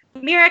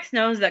 Mirix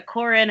knows that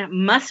Corrin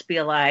must be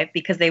alive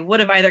because they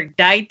would have either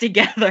died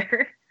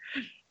together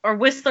or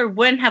Whistler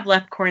wouldn't have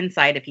left Corrin's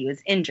side if he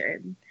was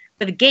injured.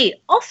 With Gate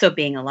also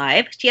being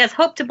alive, she has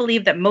hope to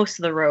believe that most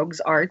of the rogues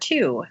are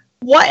too.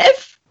 What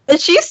if...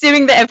 Is she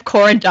assuming that if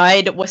Corrin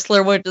died,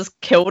 Whistler would have just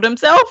killed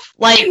himself?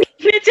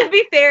 To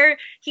be fair,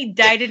 he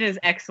died in his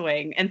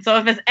X-Wing, and so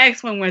if his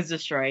X-Wing was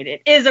destroyed,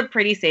 it is a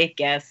pretty safe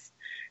guess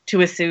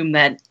to assume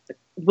that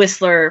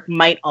Whistler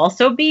might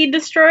also be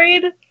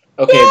destroyed.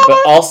 Okay, but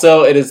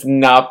also it is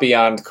not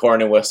beyond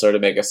Corrin and Whistler to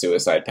make a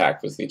suicide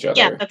pact with each other.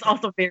 Yeah, that's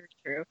also very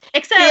true.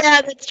 Except,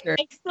 yeah, that's true.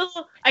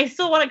 I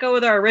still want to go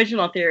with our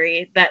original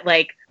theory that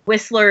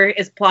Whistler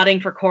is plotting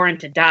for Corrin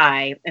to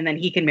die, and then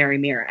he can marry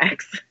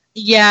Mirix.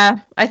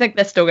 Yeah, I think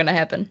that's still going to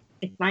happen.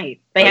 It might.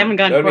 They haven't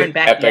gotten Corrin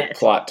back yet. Epic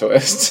plot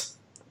twist.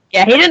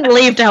 Yeah, he didn't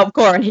leave to help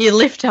Corrin. He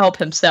left to help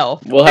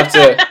himself. We'll have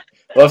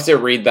to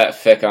read that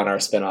fic on our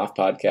spin-off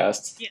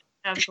podcast. Yeah,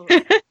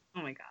 absolutely.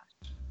 Oh my gosh.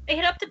 They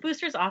head up to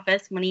Booster's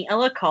office when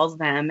Ella calls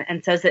them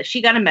and says that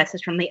she got a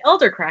message from the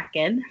Elder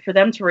Kraken for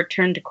them to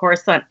return to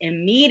Coruscant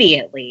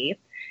immediately.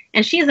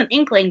 And she has an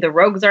inkling the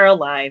rogues are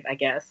alive, I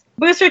guess.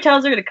 Booster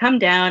tells her to come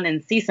down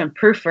and see some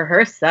proof for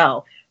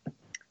herself.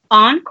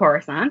 On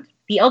Coruscant,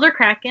 the Elder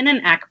Kraken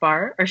and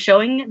Akbar are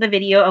showing the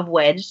video of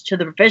Wedge to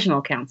the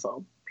Provisional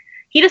Council.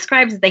 He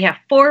describes that they have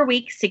 4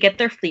 weeks to get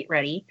their fleet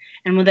ready,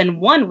 and within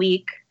 1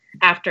 week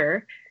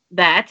after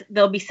that,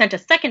 they'll be sent a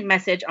second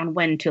message on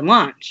when to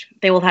launch.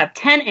 They will have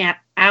 10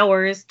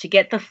 hours to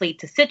get the fleet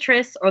to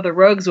Citrus, or the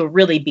rogues will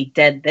really be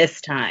dead this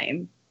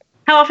time.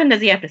 How often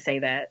does he have to say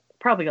that?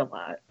 Probably a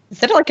lot. Is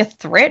that a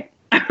threat?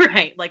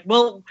 Right,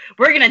 well,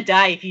 we're gonna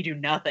die if you do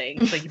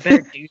nothing, so you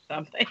better do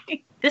something.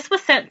 This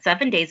was sent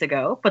 7 days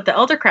ago, but the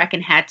Elder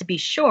Kraken had to be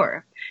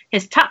sure.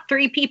 His top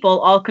 3 people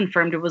all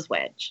confirmed it was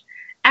Wedge.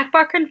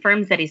 Akbar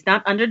confirms that he's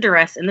not under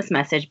duress in this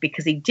message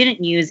because he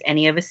didn't use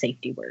any of his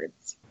safety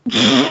words.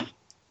 And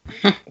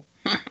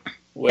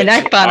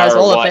Akbar knows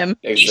all of them.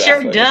 Exactly. He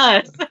sure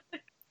does.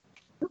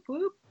 Whoop,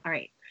 whoop. All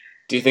right.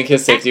 Do you think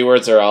his safety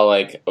words are all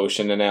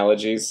ocean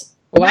analogies?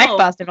 Well, no.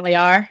 Akbar's definitely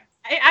are.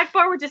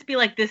 Akbar would just be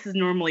this is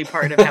normally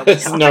part of how we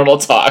It's talk. normal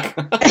talk.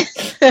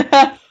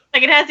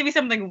 Like, it has to be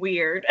something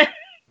weird.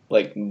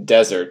 Like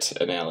desert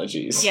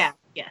analogies. Yeah,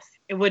 yes.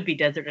 It would be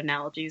desert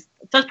analogies.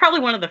 So that's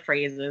probably one of the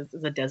phrases,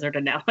 is a desert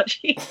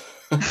analogy.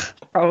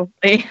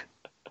 Probably.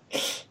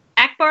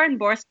 Akbar and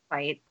Borsk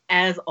fight,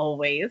 as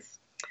always,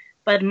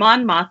 but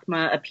Mon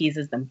Mothma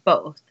appeases them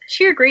both.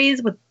 She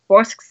agrees with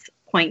Borsk's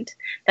point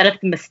that if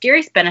the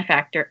mysterious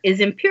benefactor is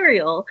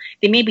Imperial,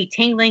 they may be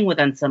tangling with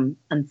some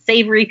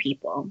unsavory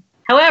people.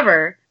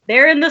 However,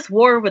 they're in this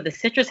war with the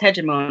Citrus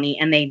hegemony,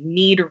 and they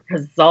need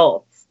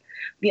results.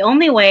 The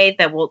only way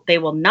that they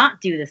will not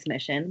do this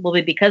mission will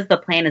be because the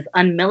plan is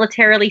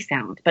unmilitarily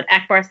sound, but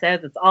Akbar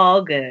says it's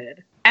all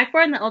good.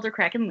 Akbar and the Elder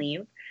Kraken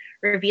leave,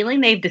 revealing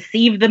they've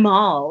deceived them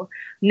all,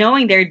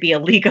 knowing there'd be a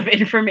leak of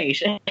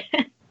information.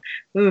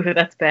 Ooh,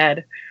 that's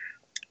bad.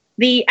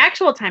 The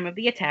actual time of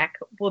the attack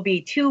will be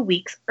 2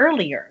 weeks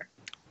earlier.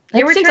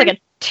 That seems like a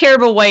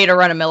terrible way to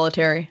run a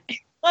military.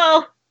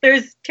 Well,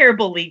 there's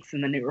terrible leaks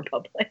in the New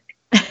Republic.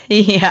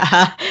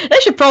 Yeah, they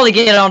should probably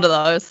get onto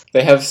those.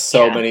 They have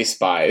so many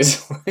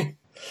spies.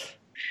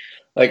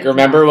 Like,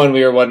 remember when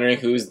we were wondering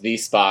who's the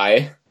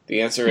spy?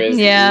 The answer is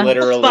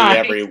literally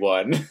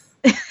everyone.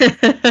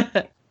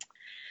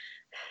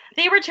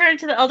 They return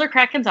to the Elder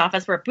Kraken's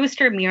office where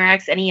Booster,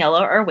 Mirax, and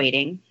Iella are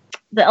waiting.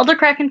 The Elder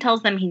Kraken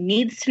tells them he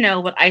needs to know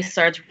what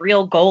Isard's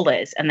real goal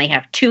is, and they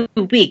have 2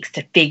 weeks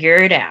to figure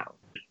it out.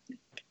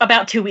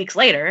 About 2 weeks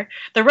later,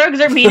 the rogues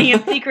are meeting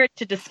in secret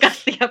to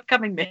discuss the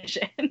upcoming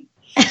mission.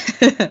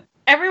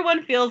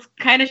 Everyone feels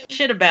kind of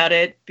shit about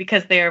it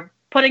because they're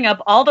putting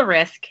up all the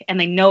risk and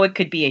they know it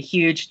could be a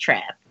huge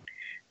trap.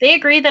 They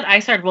agree that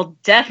Isard will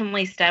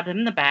definitely stab them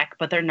in the back,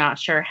 but they're not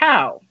sure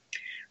how.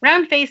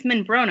 Round-faced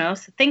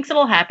Minbronos thinks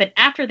it'll happen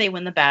after they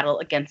win the battle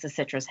against the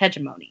Citrus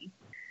hegemony.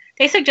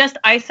 They suggest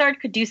Isard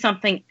could do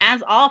something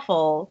as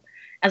awful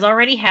as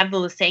already have the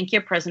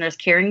Lusankia prisoners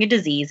carrying a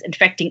disease,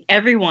 infecting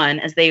everyone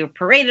as they are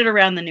paraded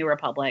around the New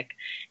Republic,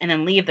 and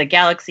then leave the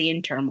galaxy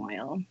in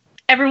turmoil.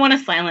 Everyone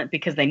is silent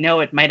because they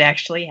know it might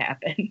actually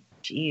happen.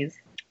 Jeez.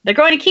 They're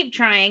going to keep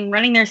trying,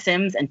 running their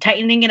sims, and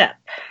tightening it up.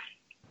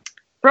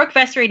 Brooke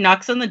Vessery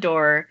knocks on the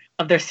door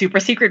of their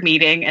super secret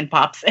meeting and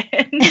pops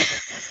in.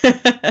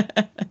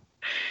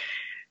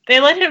 They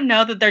let him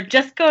know that they're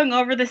just going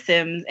over the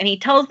sims, and he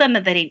tells them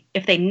that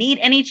if they need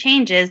any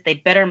changes,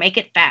 they'd better make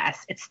it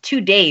fast. It's 2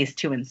 days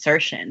to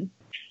insertion.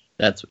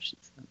 That's what she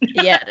said.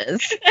 Yeah,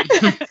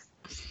 it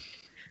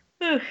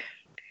is.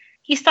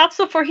 He stops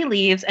before he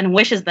leaves and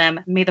wishes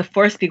them, "May the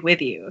Force be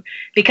with you,"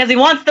 because he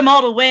wants them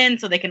all to win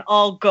so they can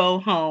all go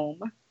home.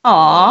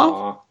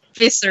 Aww.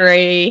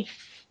 Viscery.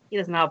 He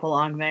does not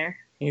belong there.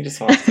 He just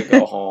wants to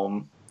go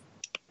home.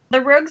 The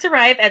rogues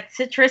arrive at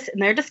Citrus in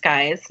their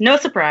disguise. No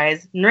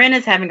surprise, Nrin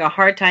is having a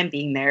hard time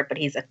being there, but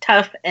he's a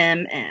tough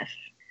MF.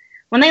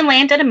 When they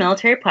land at a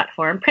military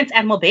platform, Prince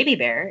Admiral Baby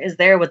Bear is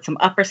there with some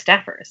upper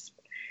staffers.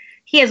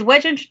 He has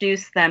Wedge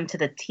introduced them to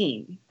the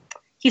team.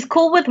 He's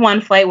cool with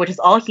one flight, which is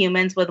all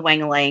humans with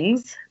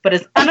wanglings, but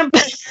is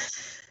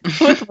unimpressed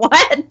With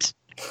what?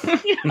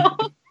 you know,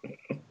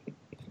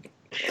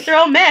 they're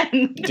all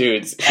men.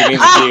 Dudes. She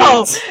means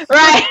Oh, dudes.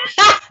 right.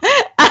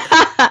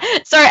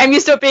 Sorry, I'm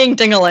used to it being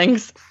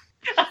dinglings.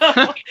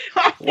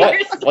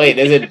 What? Wait,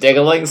 is it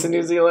dinglings in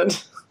New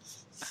Zealand?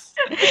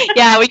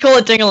 Yeah, we call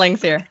it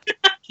dinglings here.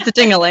 It's a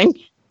dingling.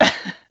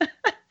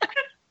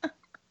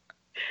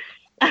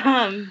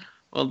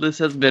 Well, this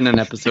has been an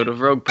episode of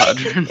Rogue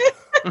Podron.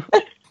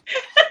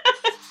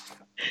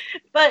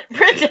 But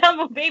Prince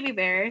Admiral Baby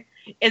Bear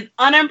is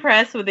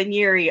unimpressed with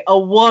Nyuri, a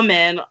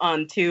woman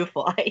on 2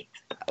 flights.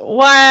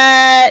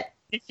 What?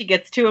 She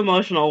gets too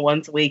emotional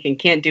once a week and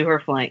can't do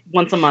her flight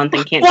once a month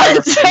and can't do her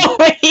Once a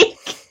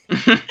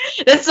week?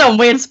 That's some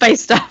weird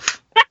space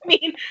stuff. I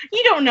mean,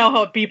 you don't know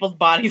how people's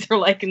bodies are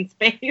like in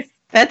space.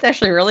 That's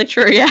actually really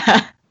true,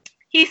 yeah.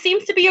 He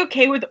seems to be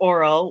okay with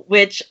Oral,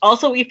 which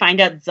also we find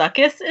out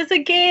Zuckuss is a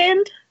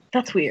Gand.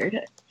 That's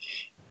weird.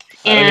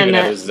 I don't even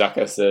know who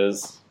Zuckuss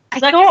is.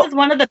 Zuckuss is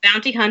one of the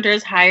bounty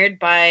hunters hired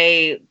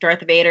by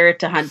Darth Vader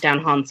to hunt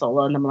down Han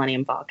Solo in the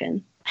Millennium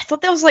Falcon. I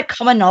thought that was like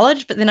common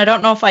knowledge, but then I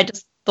don't know if I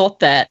just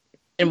thought that.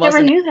 It I never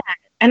wasn't. knew that.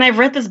 And I've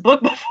read this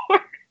book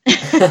before.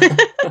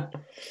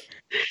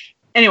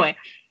 Anyway,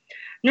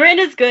 Nrin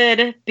is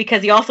good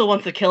because he also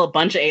wants to kill a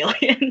bunch of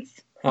aliens.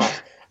 Huh.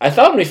 I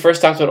thought when we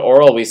first talked about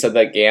Oral, we said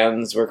that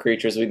Gans were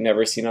creatures we'd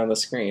never seen on the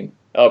screen.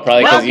 Oh,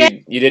 probably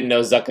because you didn't know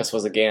Zuckuss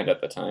was a Gand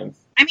at the time.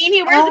 I mean,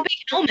 he wears a big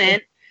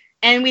helmet,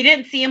 and we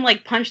didn't see him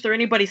like punch through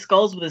anybody's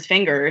skulls with his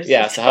fingers.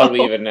 Yeah, so how do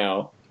we even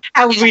know?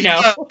 How would we know?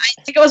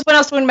 I think it was when I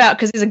was talking about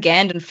because he's a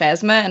Gand and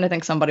Phasma, and I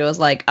think somebody was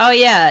like, "Oh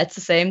yeah, it's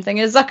the same thing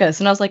as Zuckuss,"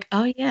 and I was like,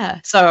 "Oh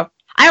yeah." So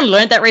I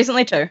learned that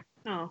recently too.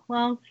 Oh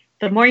well,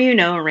 the more you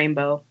know,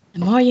 Rainbow. The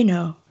more you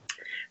know.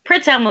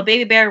 Prince Admiral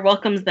Baby Bear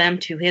welcomes them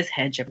to his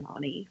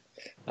hegemony.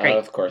 Great.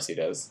 Of course he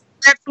does.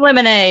 Have some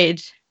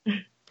lemonade.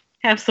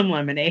 Have some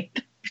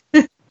lemonade.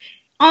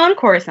 On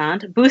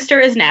Coruscant, Booster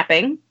is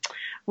napping,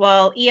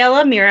 while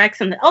Iella, Mirax,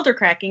 and the Elder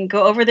Kraken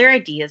go over their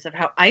ideas of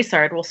how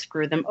Isard will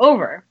screw them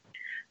over.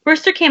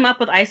 Booster came up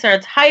with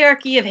Isard's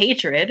hierarchy of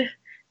hatred,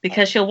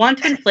 because she'll want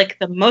to inflict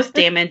the most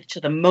damage to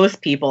the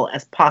most people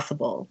as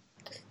possible.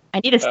 I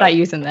need to start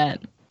using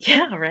that.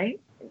 Yeah, right?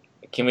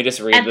 Can we just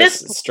read At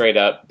this this- straight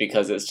up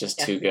because it's just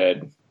too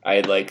good?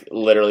 I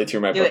literally threw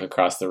my Do book it.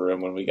 across the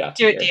room when we got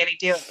to Do it, here. Danny,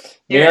 do it.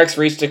 Do it. Mirax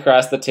reached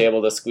across the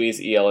table to squeeze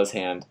Iela's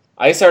hand.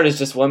 Iceheart is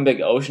just one big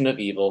ocean of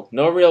evil.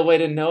 No real way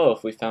to know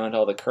if we found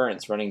all the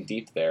currents running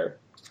deep there.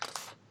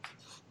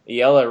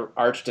 Iela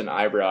arched an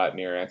eyebrow at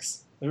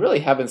Mirax. We really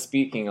have been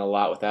speaking a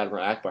lot with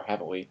Admiral Akbar,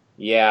 haven't we?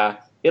 Yeah,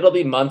 it'll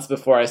be months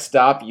before I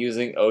stop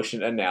using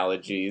ocean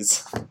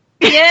analogies.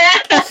 Yeah!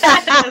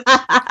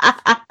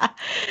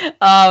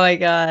 Oh my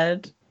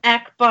god.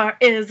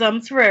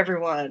 Akbar-isms for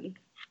everyone.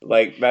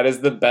 Like, that is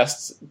the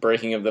best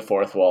breaking of the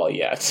fourth wall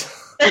yet.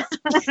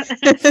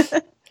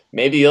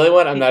 Maybe the only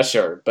one? I'm not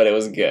sure, but it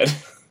was good.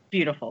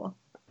 Beautiful.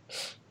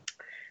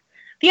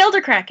 The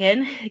Elder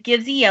Kraken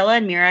gives Iela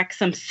and Mirax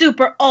some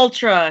super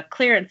ultra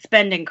clearance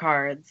spending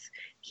cards.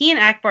 He and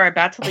Akbar are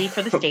about to leave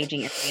for the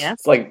staging area.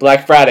 It's like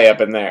Black Friday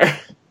up in there.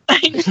 I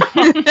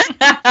know.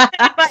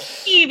 But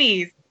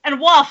TVs and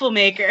waffle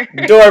maker.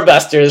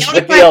 Doorbusters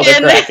with the Elder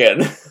Kraken.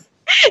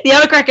 The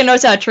other Kraken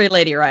knows how to treat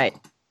Lady right.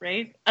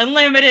 Right?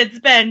 Unlimited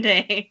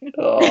spending.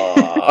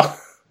 Aww.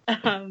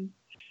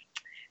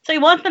 So he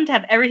wants them to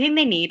have everything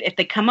they need if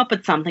they come up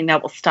with something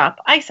that will stop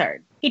Iceheart.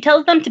 He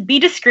tells them to be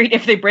discreet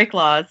if they break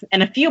laws,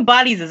 and a few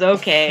bodies is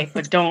okay,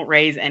 but don't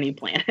raise any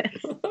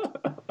planets.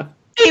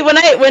 Hey, when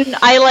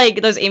I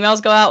like those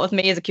emails go out with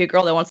me as a cute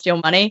girl that wants to steal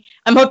money,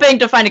 I'm hoping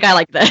to find a guy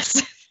like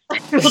this.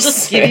 We'll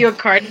just give you a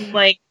card and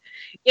like,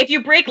 if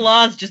you break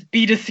laws, just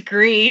be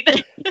discreet.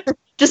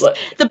 Just What?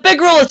 the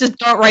big rule is just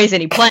don't raise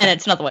any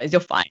planets, and otherwise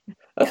you're fine.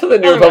 I thought the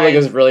New Republic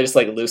Otherwise- is really just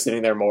like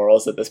loosening their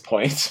morals at this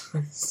point.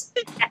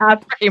 Yeah,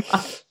 pretty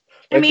much.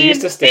 I Like, mean, they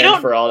used to they stand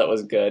don't- for all that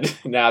was good.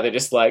 Now they're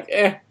just like,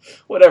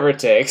 whatever it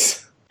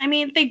takes. I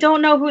mean, they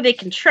don't know who they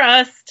can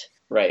trust.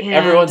 Right. And-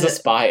 Everyone's a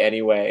spy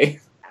anyway.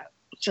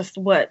 Just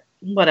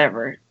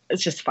whatever.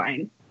 It's just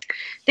fine.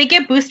 They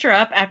get Booster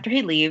up after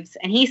he leaves,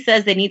 and he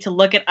says they need to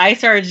look at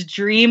Iceheart's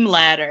dream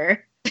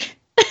ladder.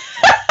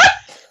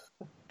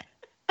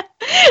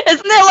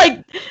 Isn't that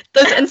like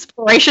those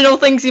inspirational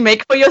things you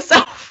make for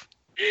yourself?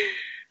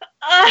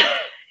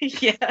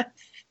 Yes.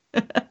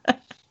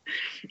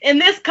 In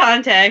this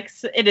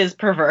context, it is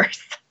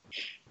perverse.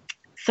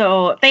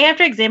 So they have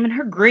to examine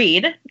her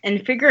greed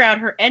and figure out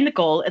her end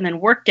goal and then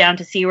work down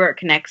to see where it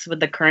connects with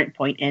the current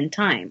point in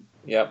time.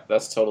 Yep,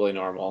 that's totally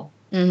normal.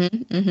 Mm-hmm.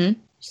 Mm-hmm.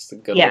 Just a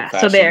good Yeah, so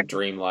old-fashioned there-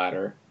 dream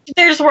ladder.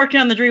 They're just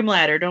working on the dream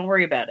ladder. Don't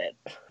worry about it.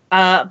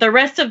 The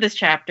rest of this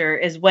chapter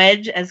is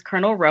Wedge as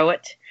Colonel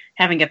Rowett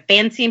having a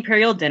fancy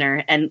Imperial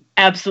dinner, and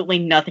absolutely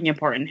nothing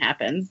important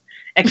happens.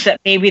 Except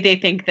maybe they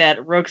think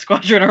that Rogue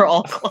Squadron are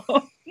all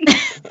clones.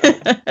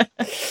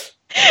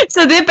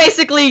 So they're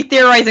basically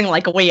theorizing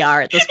like we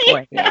are at this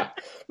point. Yeah.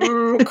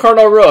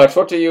 Colonel Root,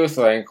 what do you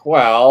think?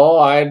 Well,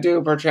 I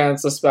do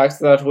perchance suspect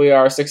that we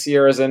are 6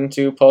 years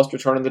into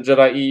post-Return of the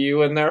Jedi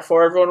EU, and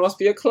therefore everyone must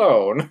be a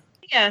clone.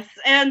 Yes,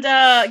 and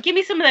give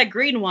me some of that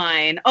green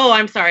wine. Oh,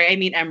 I'm sorry, I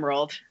mean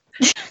emerald.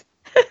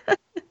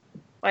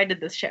 Why did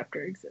this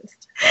chapter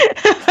exist?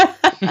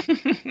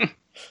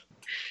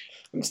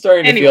 I'm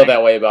starting to Anyway. feel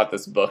that way about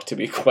this book, to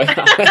be quite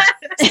honest.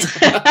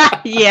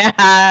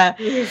 Yeah.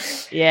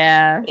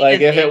 Yeah.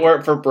 Like, if it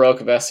weren't for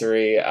Broke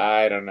Vessery,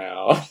 I don't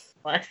know.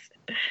 Plus.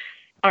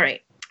 All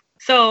right.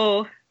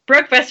 So,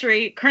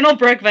 Colonel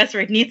Brooke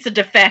Vessery needs to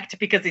defect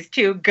because he's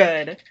too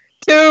good.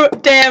 Too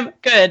damn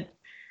good.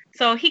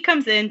 So he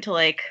comes in to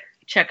like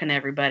check on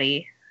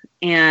everybody,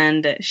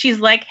 and she's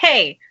like,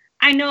 "Hey,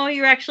 I know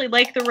you actually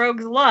like the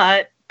rogues a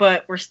lot,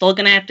 but we're still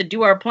gonna have to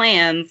do our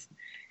plans."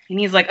 And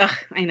he's like, "Ugh,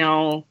 I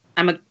know.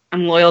 I'm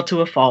loyal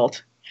to a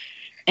fault."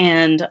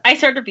 And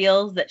Iceheart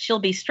reveals that she'll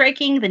be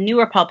striking the New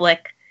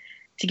Republic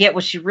to get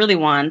what she really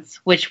wants,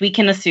 which we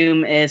can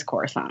assume is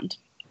Coruscant.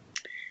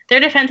 Their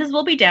defenses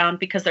will be down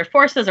because their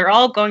forces are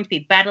all going to be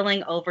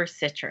battling over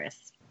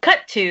Citrus.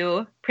 Cut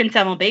to Prince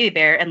Emil Baby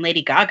Bear and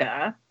Lady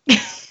Gaga.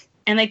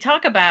 And they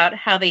talk about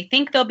how they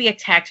think they'll be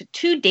attacked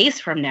 2 days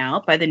from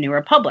now by the New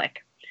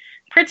Republic.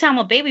 Prince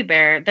Emil Baby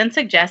Bear then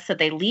suggests that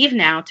they leave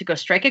now to go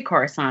strike at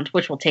Coruscant,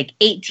 which will take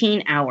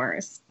 18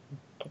 hours.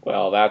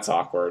 Well, that's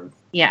awkward.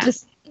 Yeah,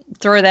 Just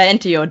throw that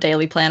into your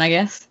daily plan, I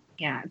guess.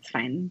 yeah, it's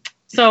fine.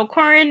 So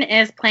Corrin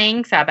is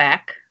playing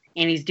Sabak,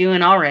 and he's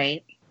doing all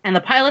right. And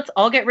the pilots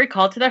all get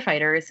recalled to their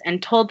fighters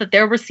and told that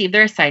they'll receive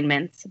their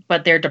assignments,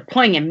 but they're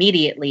deploying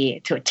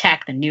immediately to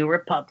attack the New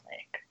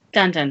Republic.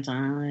 Dun dun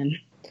dun.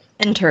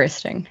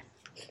 Interesting.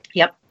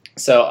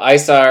 So,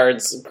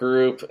 Isard's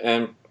group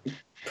and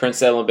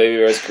Prince Emil Baby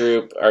Bear's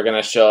group are going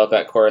to show up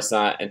at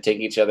Coruscant and take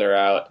each other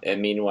out,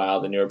 and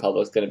meanwhile, the New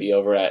Republic's going to be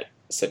over at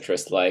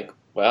Citrus like,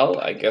 well,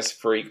 I guess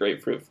free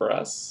grapefruit for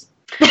us.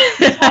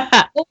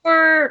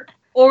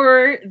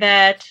 Or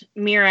that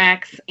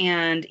Mirax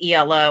and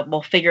Iella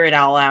will figure it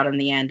all out in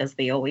the end, as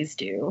they always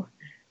do.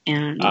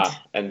 And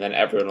And then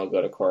everyone will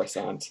go to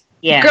Coruscant,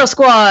 yeah, Girl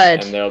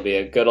Squad. and there'll be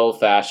a good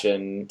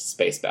old-fashioned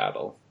space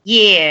battle.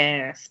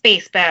 yeah,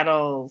 space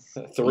battles.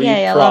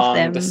 Yay, I love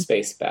Three-pronged them.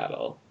 space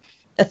battle.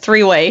 a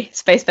three-way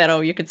space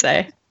battle, you could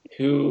say.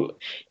 Who?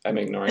 I'm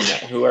ignoring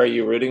that. Who are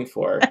you rooting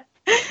for?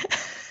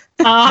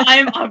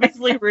 I'm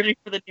obviously rooting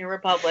for the New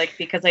Republic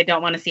because I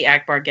don't want to see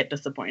Akbar get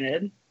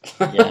disappointed.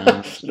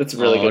 Yeah. That's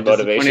really good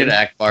motivation. Disappointed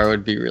Akbar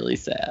would be really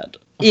sad.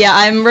 Yeah,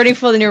 I'm rooting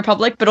for the New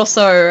Republic, but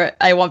also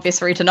I want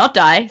Vessery to not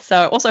die,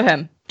 so also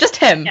him. Just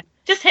him. Yeah,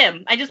 just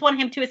him. I just want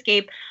him to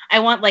escape. I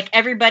want, like,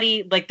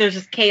 everybody, like, there's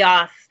just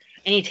chaos,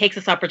 and he takes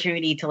this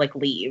opportunity to, like,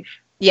 leave.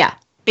 Yeah.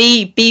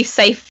 Be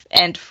safe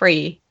and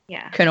free,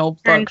 Yeah. Colonel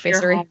Return Broke to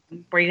your Vessery.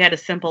 home where you had a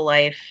simple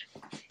life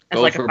as,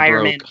 Go like, a for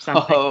fireman broke. or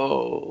something.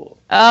 Oh.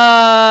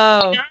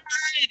 Oh.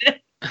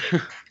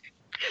 God.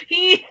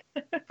 He...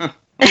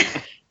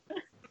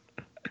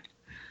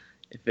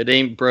 If it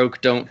ain't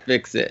broke, don't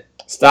fix it.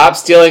 Stop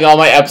stealing all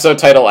my episode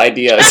title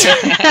ideas.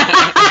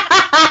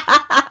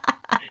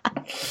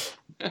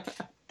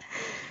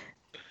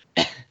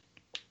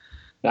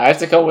 Now I have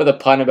to come up with a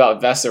pun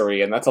about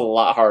Vessery, and that's a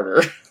lot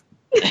harder.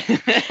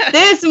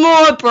 There's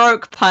more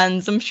broke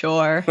puns, I'm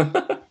sure.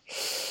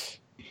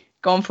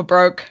 Going for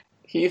broke.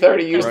 Heath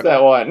already used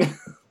that one.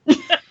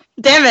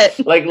 Damn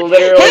it. Like,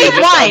 literally Heath,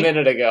 just why? a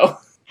minute ago.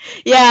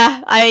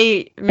 Yeah,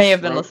 I may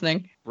have been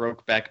listening.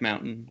 Brokeback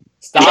Mountain.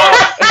 Stop!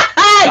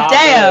 Stop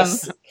Damn.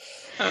 this.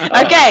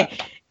 Okay.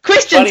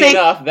 Question, Funny Pete.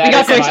 enough, We that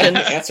got is questions.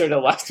 my answer to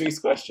last week's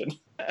question.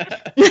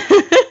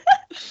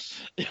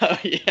 Oh,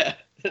 yeah.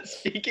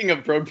 Speaking of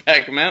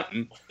Brokeback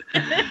Mountain,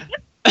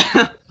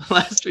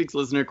 last week's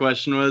listener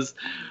question was,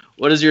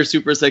 what is your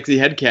super sexy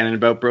headcanon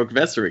about Broke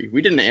Vessery?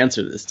 We didn't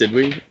answer this, did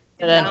we?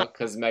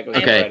 Because Meg was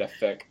Okay. going to write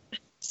a fic.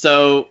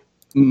 So,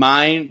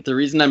 the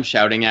reason I'm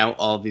shouting out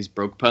all of these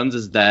broke puns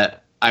is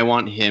that I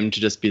want him to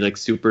just be, like,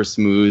 super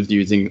smooth,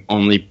 using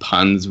only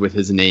puns with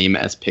his name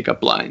as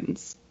pickup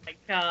lines. My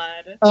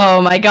God.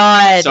 Oh my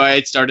god. So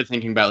I started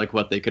thinking about, like,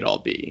 what they could all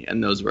be,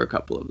 and those were a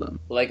couple of them.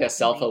 Like a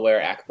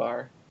self-aware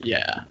Akbar.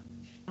 Yeah.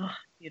 Oh,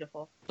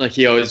 beautiful. Like,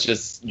 he always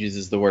just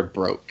uses the word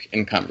broke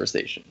in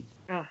conversation.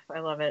 Oh, I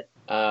love it.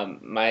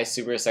 My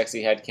super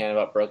sexy headcanon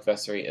about Broke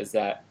Vessery is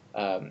that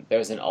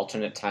there's an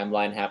alternate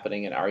timeline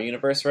happening in our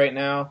universe right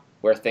now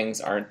where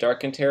things aren't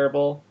dark and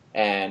terrible,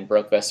 and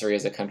Broke Vessery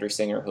is a country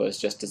singer who has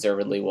just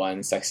deservedly won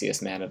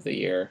Sexiest Man of the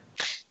Year.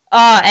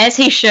 Oh, as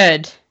he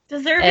should. As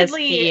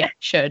Deservedly. he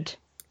should.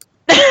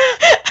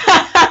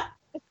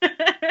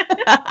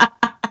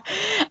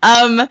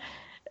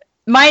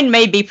 Mine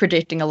may be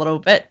predicting a little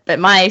bit, but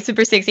my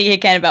super sexy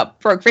headcanon about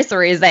Broke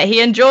Vessery is that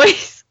he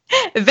enjoys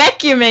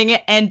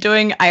vacuuming and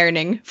doing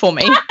ironing for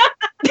me.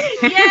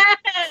 Yes!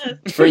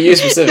 For you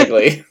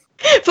specifically.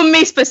 For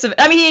me specific.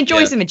 I mean, he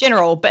enjoys Yeah. them in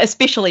general, but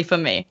especially for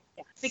me.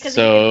 Because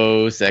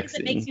So it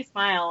sexy. makes you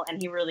smile,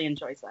 and he really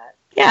enjoys that.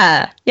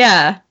 Yeah.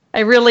 I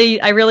really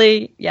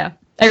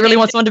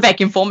want someone to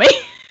vacuum for me.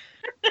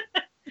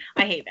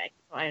 I hate vacuums,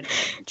 so I enjoy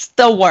it. It's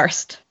the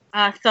worst.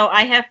 So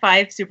I have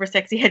 5 super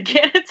sexy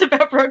headcanons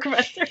about Broke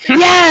Vessery.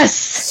 Yes!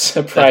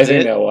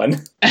 Surprising That's it? no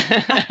one.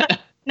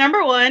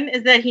 Number 1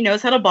 is that he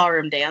knows how to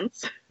ballroom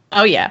dance.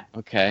 Oh, yeah.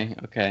 Okay.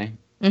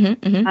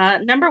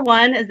 Number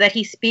 1 is that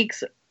he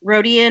speaks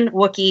Rhodian,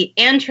 Wookiee,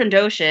 and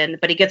Trandoshan,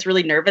 but he gets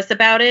really nervous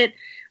about it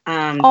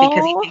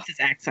because he thinks his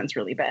accent's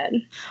really bad.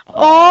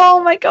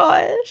 Oh, my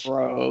gosh.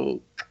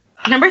 Bro.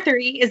 Number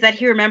 3 is that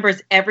he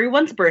remembers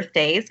everyone's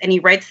birthdays, and he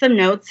writes them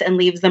notes and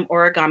leaves them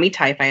origami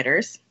TIE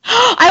fighters.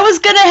 I was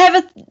going to have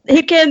a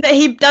headcanon that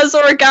he does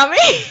origami.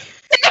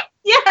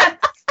 Yes!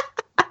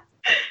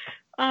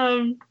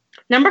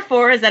 Number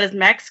 4 is that his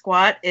max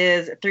squat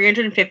is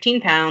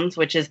 315 pounds,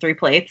 which is 3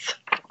 plates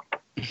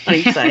on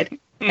each side.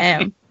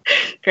 Damn.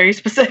 Very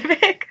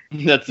specific.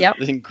 That's Yep.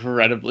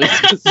 incredibly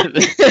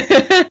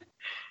specific.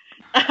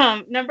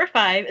 Number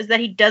 5 is that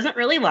he doesn't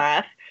really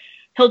laugh.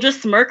 He'll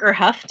just smirk or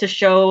huff to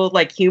show,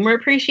 like, humor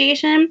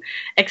appreciation.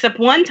 Except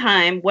one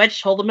time,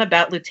 Wedge told him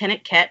about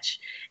Lieutenant Ketch,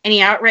 and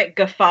he outright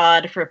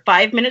guffawed for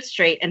 5 minutes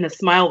straight, and his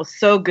smile was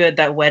so good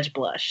that Wedge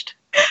blushed.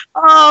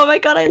 Oh my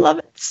god, I love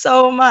it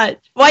so much.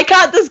 Why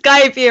can't this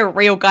guy be a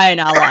real guy in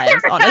our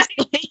lives,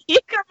 honestly?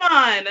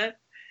 Come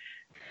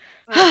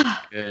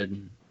on!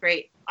 Good.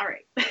 Great. All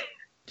right.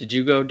 Did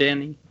you go,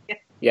 Danny?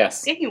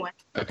 Yes. Anyway.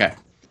 Okay.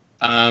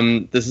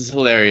 This is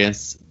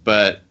hilarious,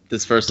 but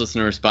this first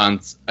listener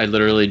response, I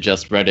literally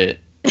just read it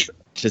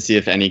to see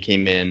if any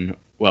came in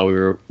while we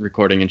were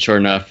recording, and sure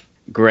enough,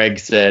 Greg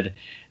said,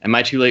 "Am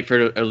I too late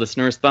for a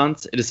listener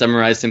response? It is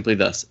summarized simply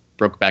thus: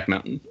 Brokeback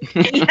Mountain."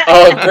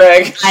 Oh,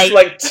 Greg,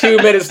 like 2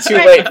 minutes too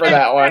late for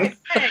that one.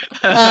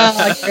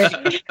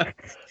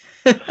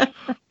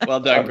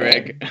 Well done, Okay.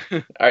 Greg.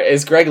 All right,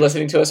 is Greg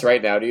listening to us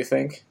right now, do you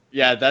think?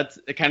 Yeah,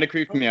 it kind of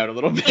creeped me out a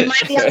little He bit.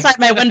 might be outside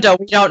my window.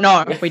 We don't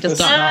know. We just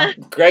don't know.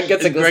 Greg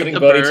gets a Is Greg glistening the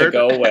booty to bird?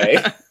 go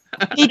away.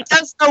 He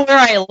does know where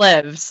I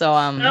live, so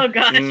Oh,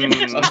 gosh.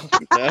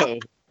 No.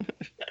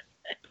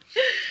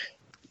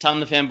 Tom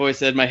the Fanboy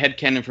said, "My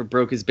headcanon for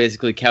Broke is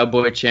basically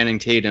Cowboy Channing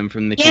Tatum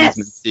from the Yes!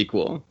 Kingsman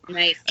sequel.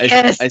 Nice.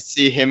 Yes. I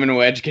see him and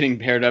Wedge getting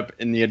paired up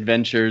in the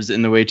adventures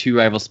in the way two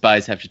rival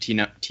spies have to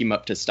team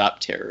up to stop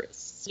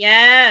terrorists."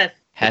 Yes.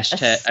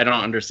 Hashtag, Yes. I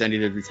don't understand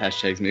either of these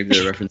hashtags. Maybe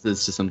they're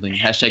references to something.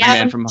 Hashtag Yeah.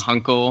 Man from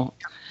Hunkle.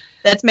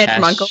 That's Man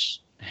from Uncle.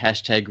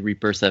 Hashtag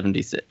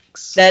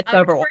Reaper76. That's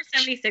Reaper Overwatch.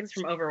 76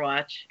 from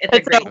Overwatch. It's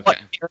a That's great.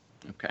 Overwatch.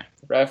 Okay.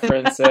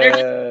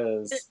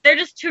 References. They're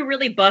just two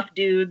really buff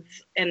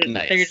dudes, and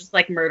Nice. they're just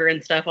like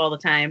murdering stuff all the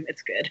time.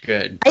 It's good.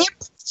 Good. I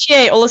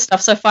appreciate all the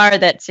stuff so far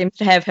that seems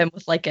to have him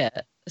with like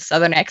a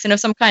southern accent of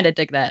some kind. I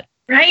dig that.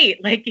 Right?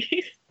 Like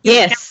he's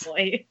Yes. a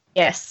cowboy.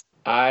 Yes.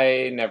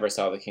 I never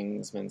saw the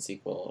Kingsman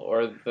sequel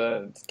or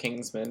the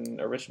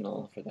Kingsman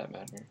original, for that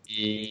matter.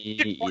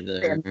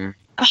 Either.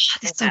 Oh,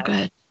 that's so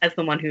good. As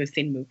the one who's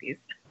seen movies.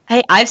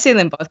 Hey, I've seen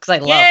them both because I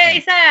love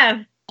Yay,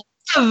 Sam!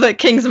 the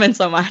Kingsman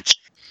so much.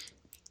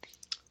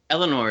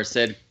 Eleanor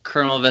said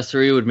Colonel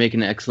Vessery would make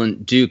an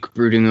excellent duke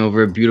brooding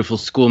over a beautiful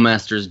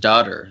schoolmaster's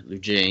daughter,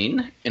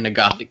 Jane, in a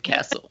gothic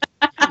castle.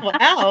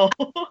 Wow.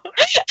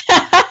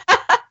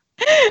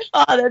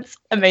 Oh, that's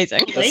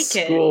amazing. The Like it.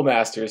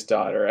 schoolmaster's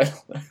daughter.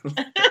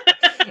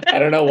 I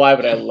don't know why,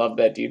 but I love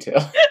that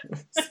detail.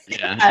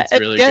 Yeah, it's It's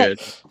really good.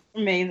 good.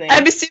 Amazing.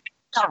 I'm assuming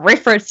it's a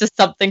reference to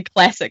something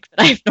classic that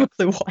I have no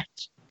clue what.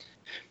 It's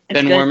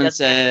Ben good, Warman that's-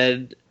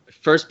 said,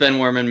 first Ben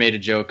Warman made a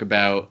joke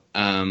about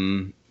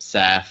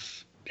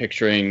Saf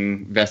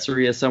picturing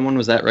Vessery as someone.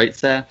 Was that right,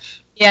 Saf?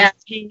 Yeah,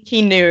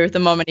 he knew the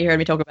moment he heard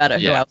me talk about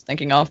it who Yeah. I was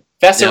thinking of.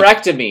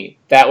 Vesserectomy.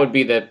 That would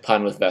be the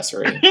pun with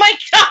Vessery. Oh my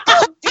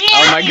god!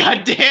 Oh my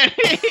god, Danny!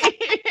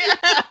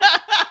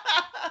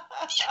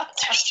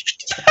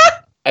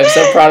 I'm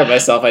so proud of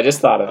myself. I just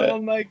thought of Oh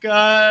it. my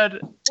god.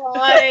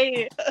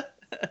 Why?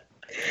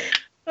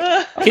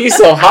 He's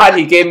so hot,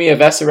 he gave me a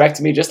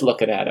vesserectomy just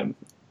looking at him.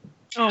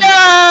 Oh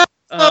my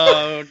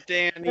Oh,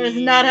 Danny. That's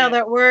not how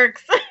that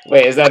works.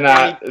 Wait, is that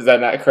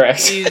not correct?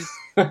 Please.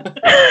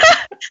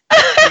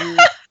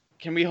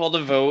 Can we hold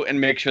a vote and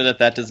make sure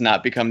that does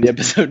not become the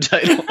episode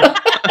title?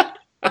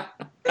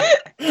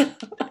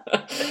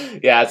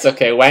 Yeah, it's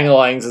okay.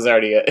 Wangalangs is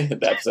already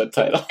the episode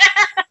title.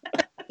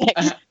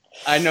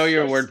 I know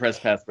your WordPress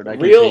password. I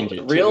can Real change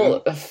it.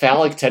 too.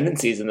 phallic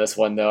tendencies in this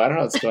one, though. I don't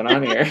know what's going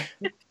on here.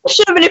 It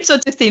should have been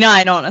episode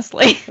 69,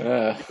 honestly.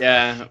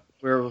 Yeah,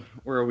 we're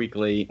a week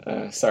late.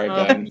 Sorry,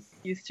 Oh, Ben.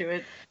 used to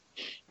it.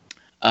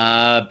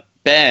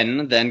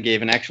 Ben then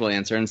gave an actual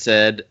answer and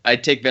said,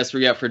 I'd take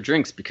Vessery out for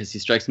drinks because he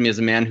strikes me as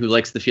a man who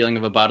likes the feeling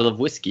of a bottle of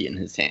whiskey in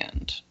his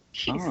hand.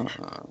 Oh,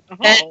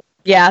 Oh,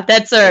 Yeah,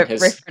 that's a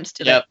His- reference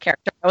to Yep. the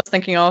character I was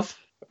thinking of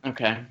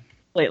okay.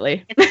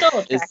 lately. it's still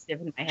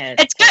attractive in my head.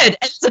 It's good.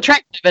 It's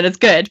attractive and it's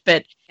good,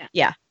 but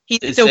yeah, he's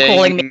Is still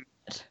calling me.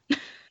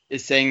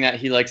 Is saying that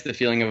he likes the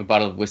feeling of a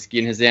bottle of whiskey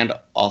in his hand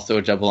also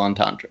a double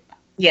entendre?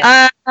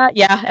 Yeah.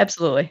 Yeah,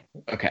 absolutely.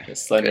 Okay, A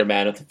slender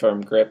man with a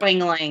firm grip.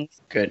 Wangalangs.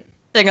 good.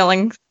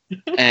 Ding-a-ling.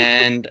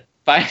 And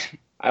by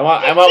I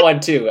want one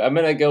too. I'm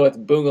gonna go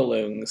with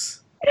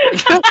boogaloongs.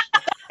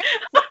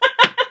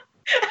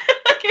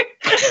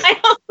 I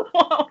also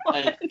want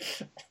one.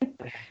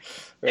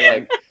 We're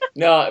like,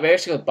 no, maybe I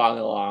should go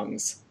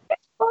bongalongs.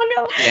 Oh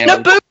no. Yeah,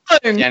 No, boom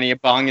boom. Danny, a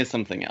bong is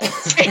something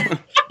else.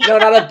 No,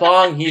 not a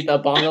bong, Heath, a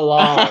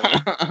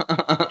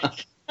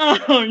bongalong.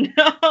 Oh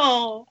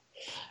no.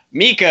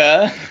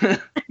 Mika,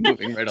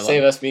 moving right along.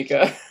 Save us,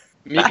 Mika.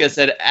 Mika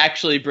said,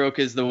 actually, Broke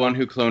is the one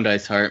who cloned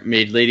Iceheart,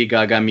 made Lady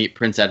Gaga meet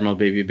Prince Admiral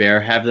Baby Bear,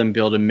 have them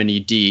build a mini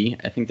D.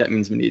 I think that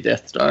means mini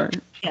Death Star.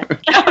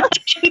 Because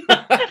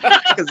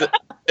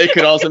it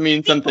could also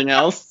mean something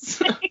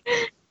else.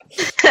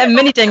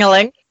 Mini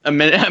ding-a-ling. A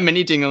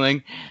mini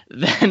dingling,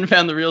 then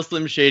found the real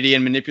Slim Shady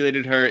and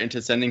manipulated her into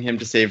sending him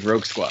to save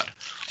Rogue Squad,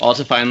 all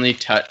to finally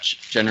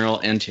touch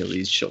General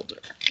Antilles' shoulder.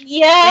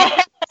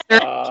 Yeah.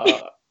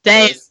 That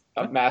Damn. is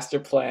a master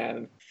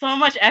plan. So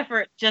much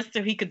effort just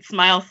so he could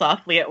smile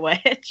softly at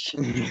Wedge.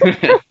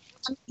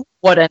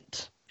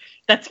 Wouldn't.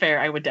 That's fair.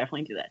 I would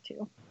definitely do that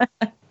too.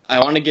 I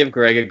want to give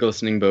Greg a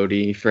glistening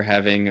Bodhi for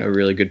having a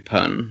really good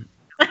pun.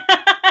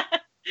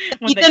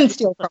 He didn't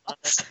steal from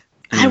us.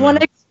 I want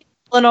to give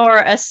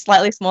Eleanor a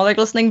slightly smaller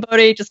glistening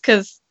booty just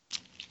because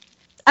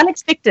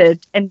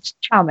unexpected and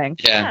charming.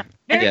 Yeah,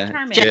 Very yeah,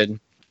 charming. it's good.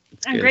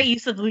 It's And good. great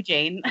use of Blue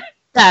Jane.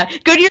 Yeah,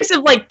 good use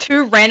of like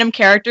two random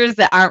characters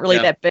that aren't really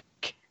Yeah. that big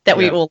that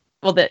we Yeah. will,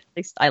 well, that at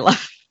least I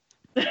love.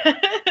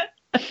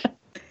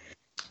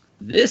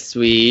 This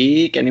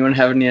week, anyone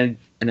have an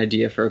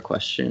idea for a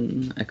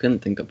question? I couldn't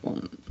think of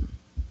one.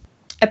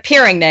 A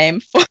pairing name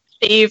for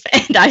Steve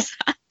and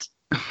Isaac.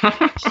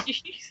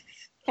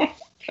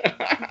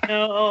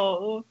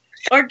 No.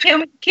 Or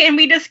can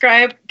we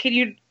describe? Can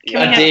we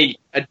have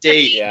A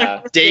date,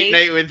 Yeah. date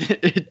night with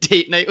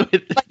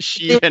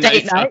Sheev and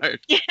Date night? Iceheart.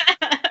 Yeah.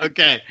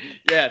 Okay,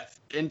 yes,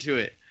 into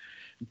it.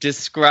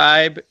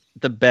 Describe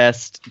the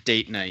best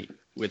date night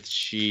with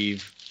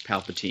Sheev,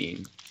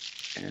 Palpatine,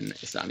 and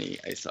Asani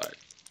Iceheart.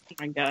 Oh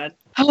my god.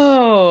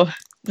 Oh,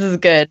 this is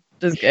good.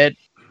 This is good.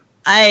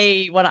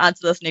 I want to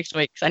answer this next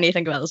week because I need to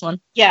think about this one.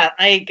 Yeah,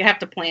 I have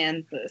to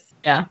plan this.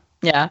 Yeah.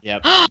 Yep,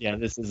 yeah,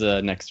 this is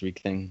a next week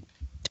thing.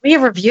 Do we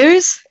have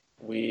reviews?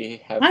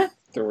 We have What?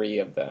 3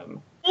 of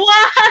them.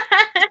 What?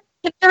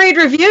 Can I read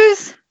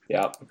reviews?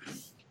 Yep.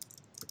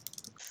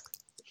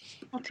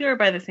 Well, 2 are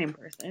by the same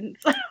person.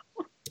 So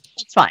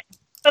It's fine.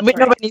 that's We, all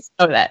right. nobody needs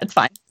to know that. It's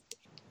fine.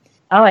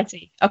 Oh, I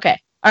see. Okay.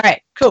 All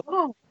right. Cool.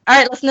 All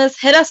right, listeners,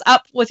 hit us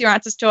up with your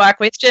answers to our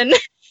question,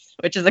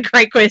 which is a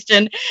great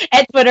question,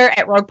 at Twitter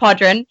at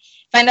RoguePodron.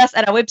 Find us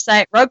at our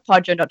website,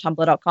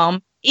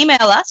 roguepodron.tumblr.com. Email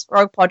us,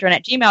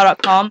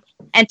 roguepodron@gmail.com,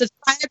 and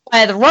subscribe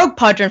via the Rogue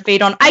Podron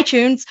feed on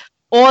iTunes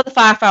or the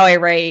Far Far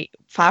Away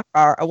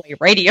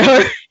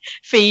radio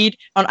feed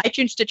on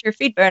iTunes, Stitcher,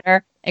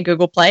 FeedBurner, and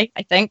Google Play,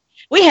 I think.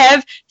 We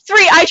have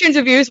 3 iTunes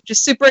reviews, which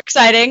is super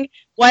exciting.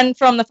 One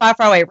from the Far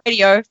Far Away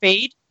radio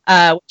feed,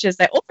 which is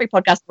that all 3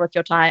 podcasts are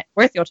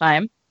worth your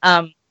time.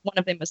 One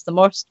of them is the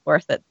most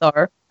worth it,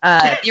 though.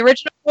 The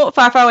original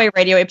Far Far Away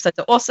radio episodes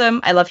are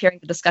awesome. I love hearing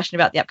the discussion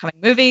about the upcoming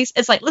movies.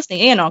 It's like listening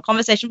in on a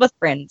conversation with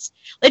friends.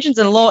 Legends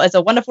and Lore is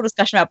a wonderful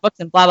discussion about books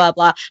and blah, blah,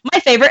 blah. My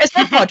favorite is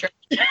Rogue Podron.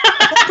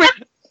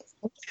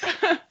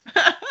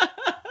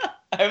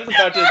 I was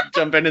about to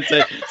jump in and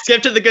say,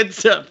 skip to the good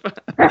stuff.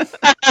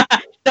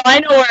 So I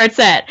know where it's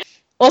at.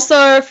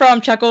 Also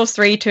from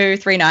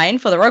Chuckles3239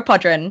 for the Rogue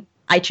Podron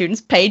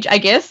iTunes page, I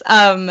guess.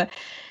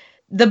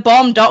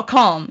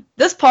 TheBomb.com.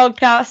 This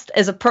podcast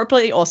is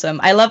appropriately awesome.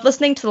 I love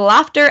listening to the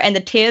laughter and the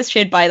tears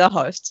shared by the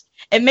hosts.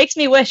 It makes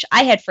me wish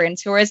I had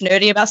friends who are as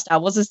nerdy about Star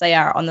Wars as they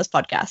are on this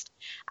podcast.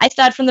 I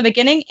started from the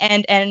beginning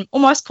and am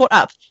almost caught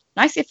up.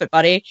 Nice effort,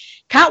 buddy.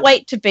 Can't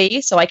wait to be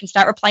so I can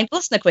start replying to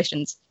listener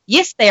questions.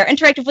 Yes, they are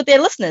interactive with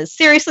their listeners.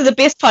 Seriously, the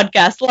best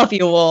podcast. Love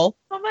you all.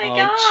 Oh my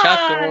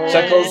god.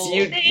 Chuckles,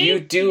 you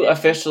do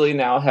officially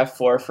now have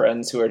 4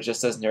 friends who are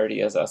just as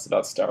nerdy as us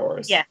about Star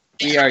Wars. Yeah.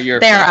 We are your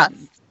They're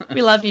friends. us.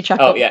 We love you,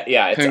 Chuckles. Oh,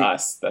 yeah, it's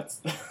us. That's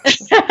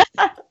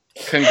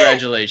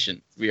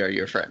Congratulations. We are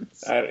your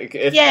friends.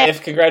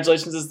 if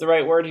congratulations is the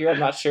right word here, I'm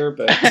not sure,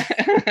 but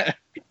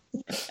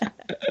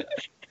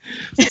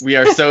we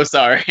are so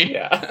sorry.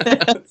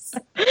 yeah.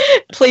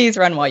 Please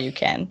run while you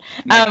can.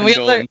 My We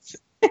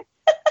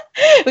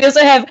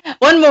also have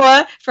one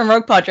more from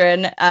Rogue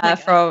Podron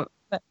from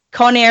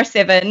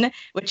Conair7,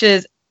 which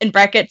is in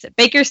brackets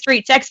Baker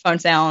Street saxophone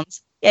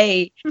sounds.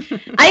 Yay.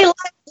 I love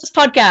this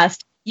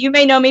podcast. You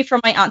may know me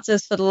from my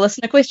answers for the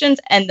listener questions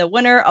and the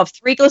winner of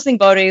 3 glistening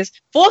bodies,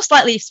 4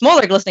 slightly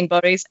smaller glistening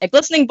bodies, a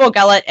glistening ball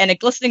gullet, and a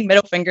glistening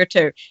middle finger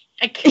too.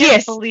 I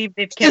can't believe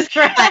they've kept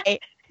track.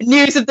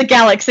 News of the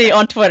Galaxy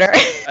on Twitter.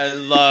 I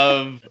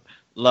love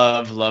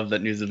that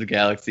News of the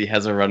Galaxy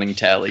has a running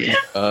tally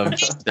of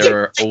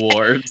their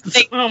awards.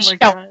 Oh my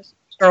gosh.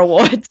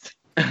 Awards.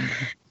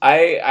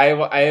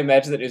 I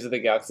imagine that News of the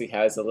Galaxy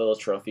has a little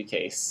trophy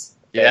case.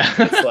 Yeah.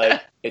 It's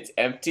like, it's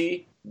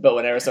empty, but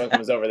whenever someone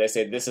comes over, they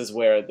say, this is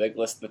where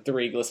the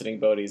 3 glistening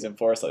bodies and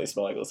 4 slightly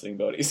smaller glistening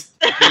bodies.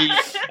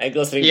 And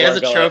glistening He has a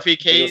gullet, trophy and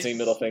case. glistening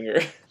middle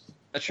finger.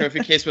 A trophy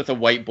case with a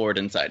whiteboard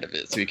inside of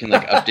it, so you can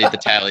update the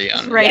tally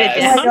on it. Write it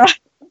down.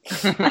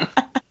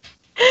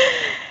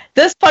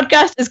 This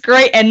podcast is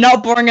great and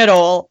not boring at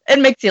all. It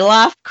makes you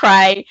laugh,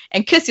 cry,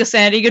 and kiss your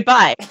sanity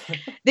goodbye.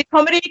 The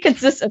comedy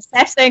consists of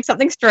Seth saying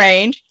something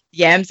strange,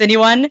 yams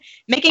anyone,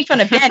 making fun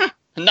of Dan.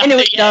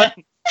 Anyway, Gullet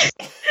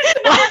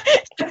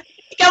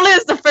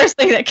is the first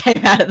thing that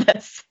came out of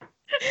this.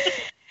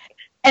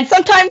 And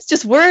sometimes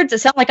just words that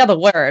sound like other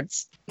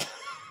words.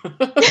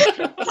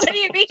 What do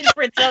you mean,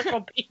 Prince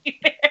Uncle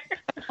Bear?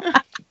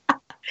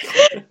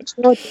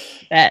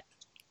 That.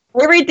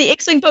 We read the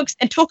X-Wing books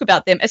and talk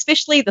about them,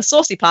 especially the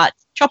saucy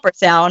parts, chopper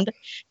sound.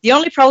 The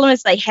only problem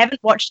is they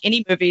haven't watched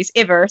any movies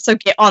ever, so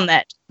get on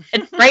that.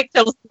 It's great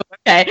to listen to.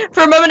 Okay.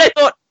 For a moment I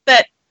thought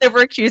that they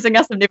were accusing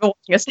us of never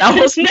watching a Star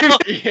Wars movie. No,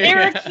 they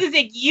were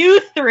accusing you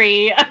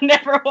 3 of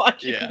never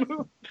watching a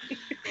movie.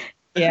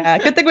 Yeah,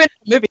 good thing we're a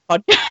movie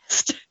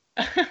podcast.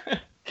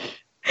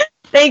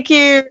 Thank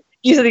you,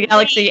 News of the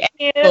Galaxy.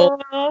 Thank you.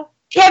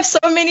 You have so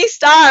many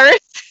stars.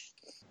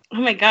 Oh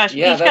my gosh,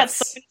 Yeah, we've got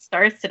so many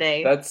stars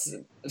today. That's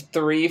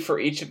 3 for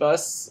each of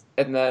us,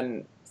 and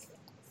then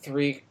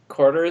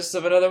 3/4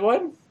 of another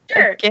one?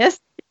 Sure. Yes.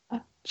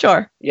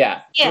 Sure.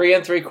 Yeah, 3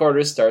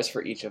 3/4 stars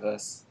for each of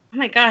us. Oh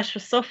my gosh,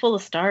 we're so full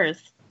of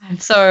stars. I'm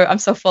so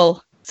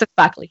full. So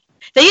sparkly.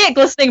 They get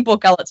glistening ball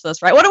gullets for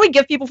this, right? What do we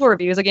give people for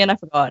reviews again? I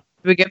forgot.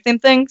 Do we give them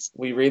things?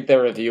 We read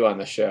their review on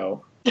the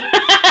show.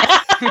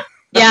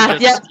 Yeah,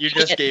 You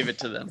just gave it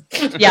to them.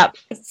 yeah.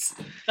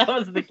 That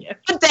was the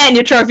gift. Put that in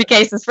your trophy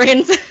cases,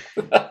 friends.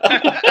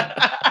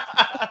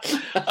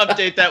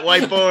 Update that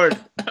whiteboard.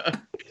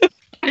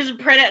 Just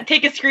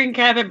take a screen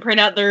cap and print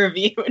out the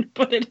review and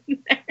put it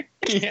in there.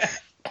 Yeah.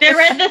 They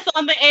read this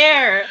on the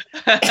air.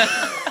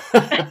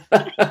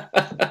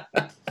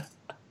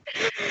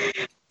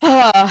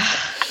 All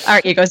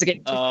right, you guys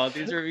again. Oh,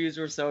 these reviews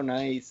were so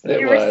nice. It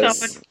You were so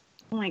was. much.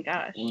 Oh my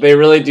gosh. They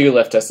really do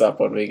lift us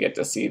up when we get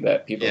to see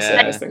that people say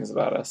Yeah. nice things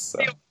about us. So.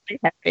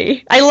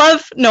 Happy. I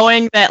love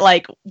knowing that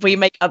we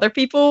make other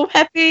people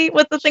happy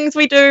with the things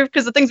we do,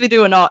 because the things we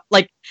do are not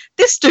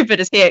they're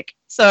stupid as heck.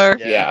 So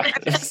Yeah.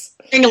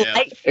 bring a Yeah.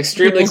 light.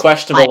 Extremely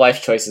questionable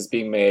life choices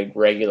being made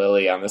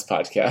regularly on this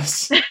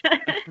podcast.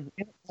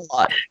 A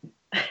lot.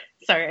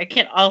 Sorry, I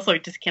cannot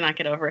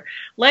get over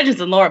Legends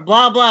and Lore,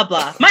 blah, blah,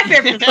 blah. My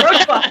favorite is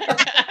Rogue.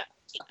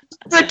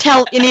 Never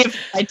tell any of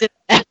I did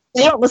that.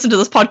 They don't listen to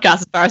this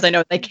podcast as far as I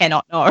know. They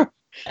cannot know.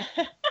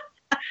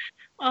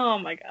 Oh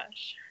my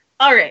gosh.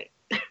 All right.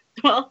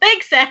 Well,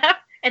 thanks, Saf.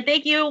 And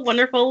thank you,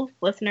 wonderful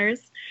listeners.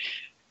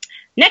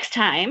 Next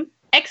time,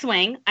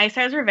 X-Wing,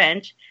 Isar's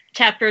Revenge,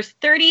 chapters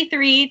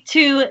 33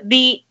 to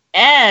the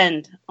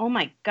end. Oh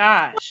my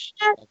gosh.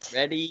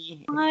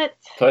 Ready? What?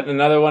 Putting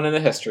another one in the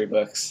history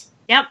books.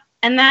 Yep.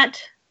 And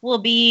that will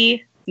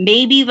be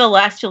maybe the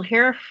last you'll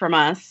hear from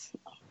us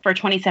for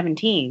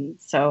 2017.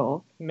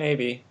 So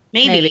Maybe.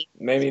 maybe.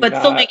 But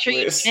not, still make sure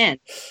you Liz. tune in.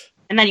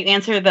 And then you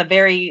answer the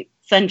very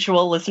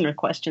sensual listener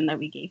question that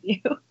we gave you.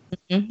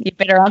 You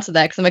better answer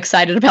that because I'm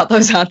excited about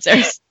those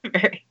answers.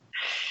 Very.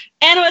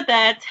 And with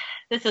that,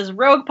 this is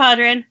Rogue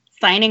Podron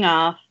signing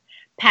off.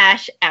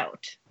 Pash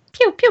out.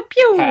 Pew, pew,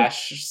 pew.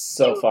 Pash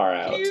so far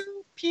out.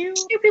 Pew,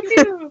 pew,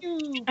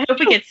 pew. I hope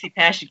we get to see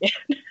Pash again.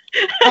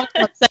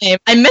 Same.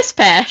 I miss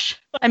Pash.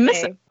 I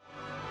miss Okay. it.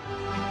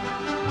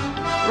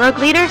 Rogue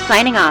Leader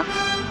signing off.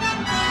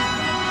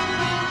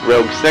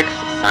 Rogue 6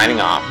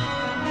 signing off.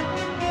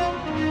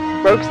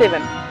 Rogue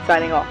 7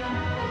 signing off.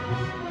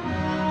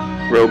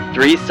 Rogue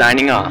 3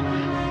 signing off.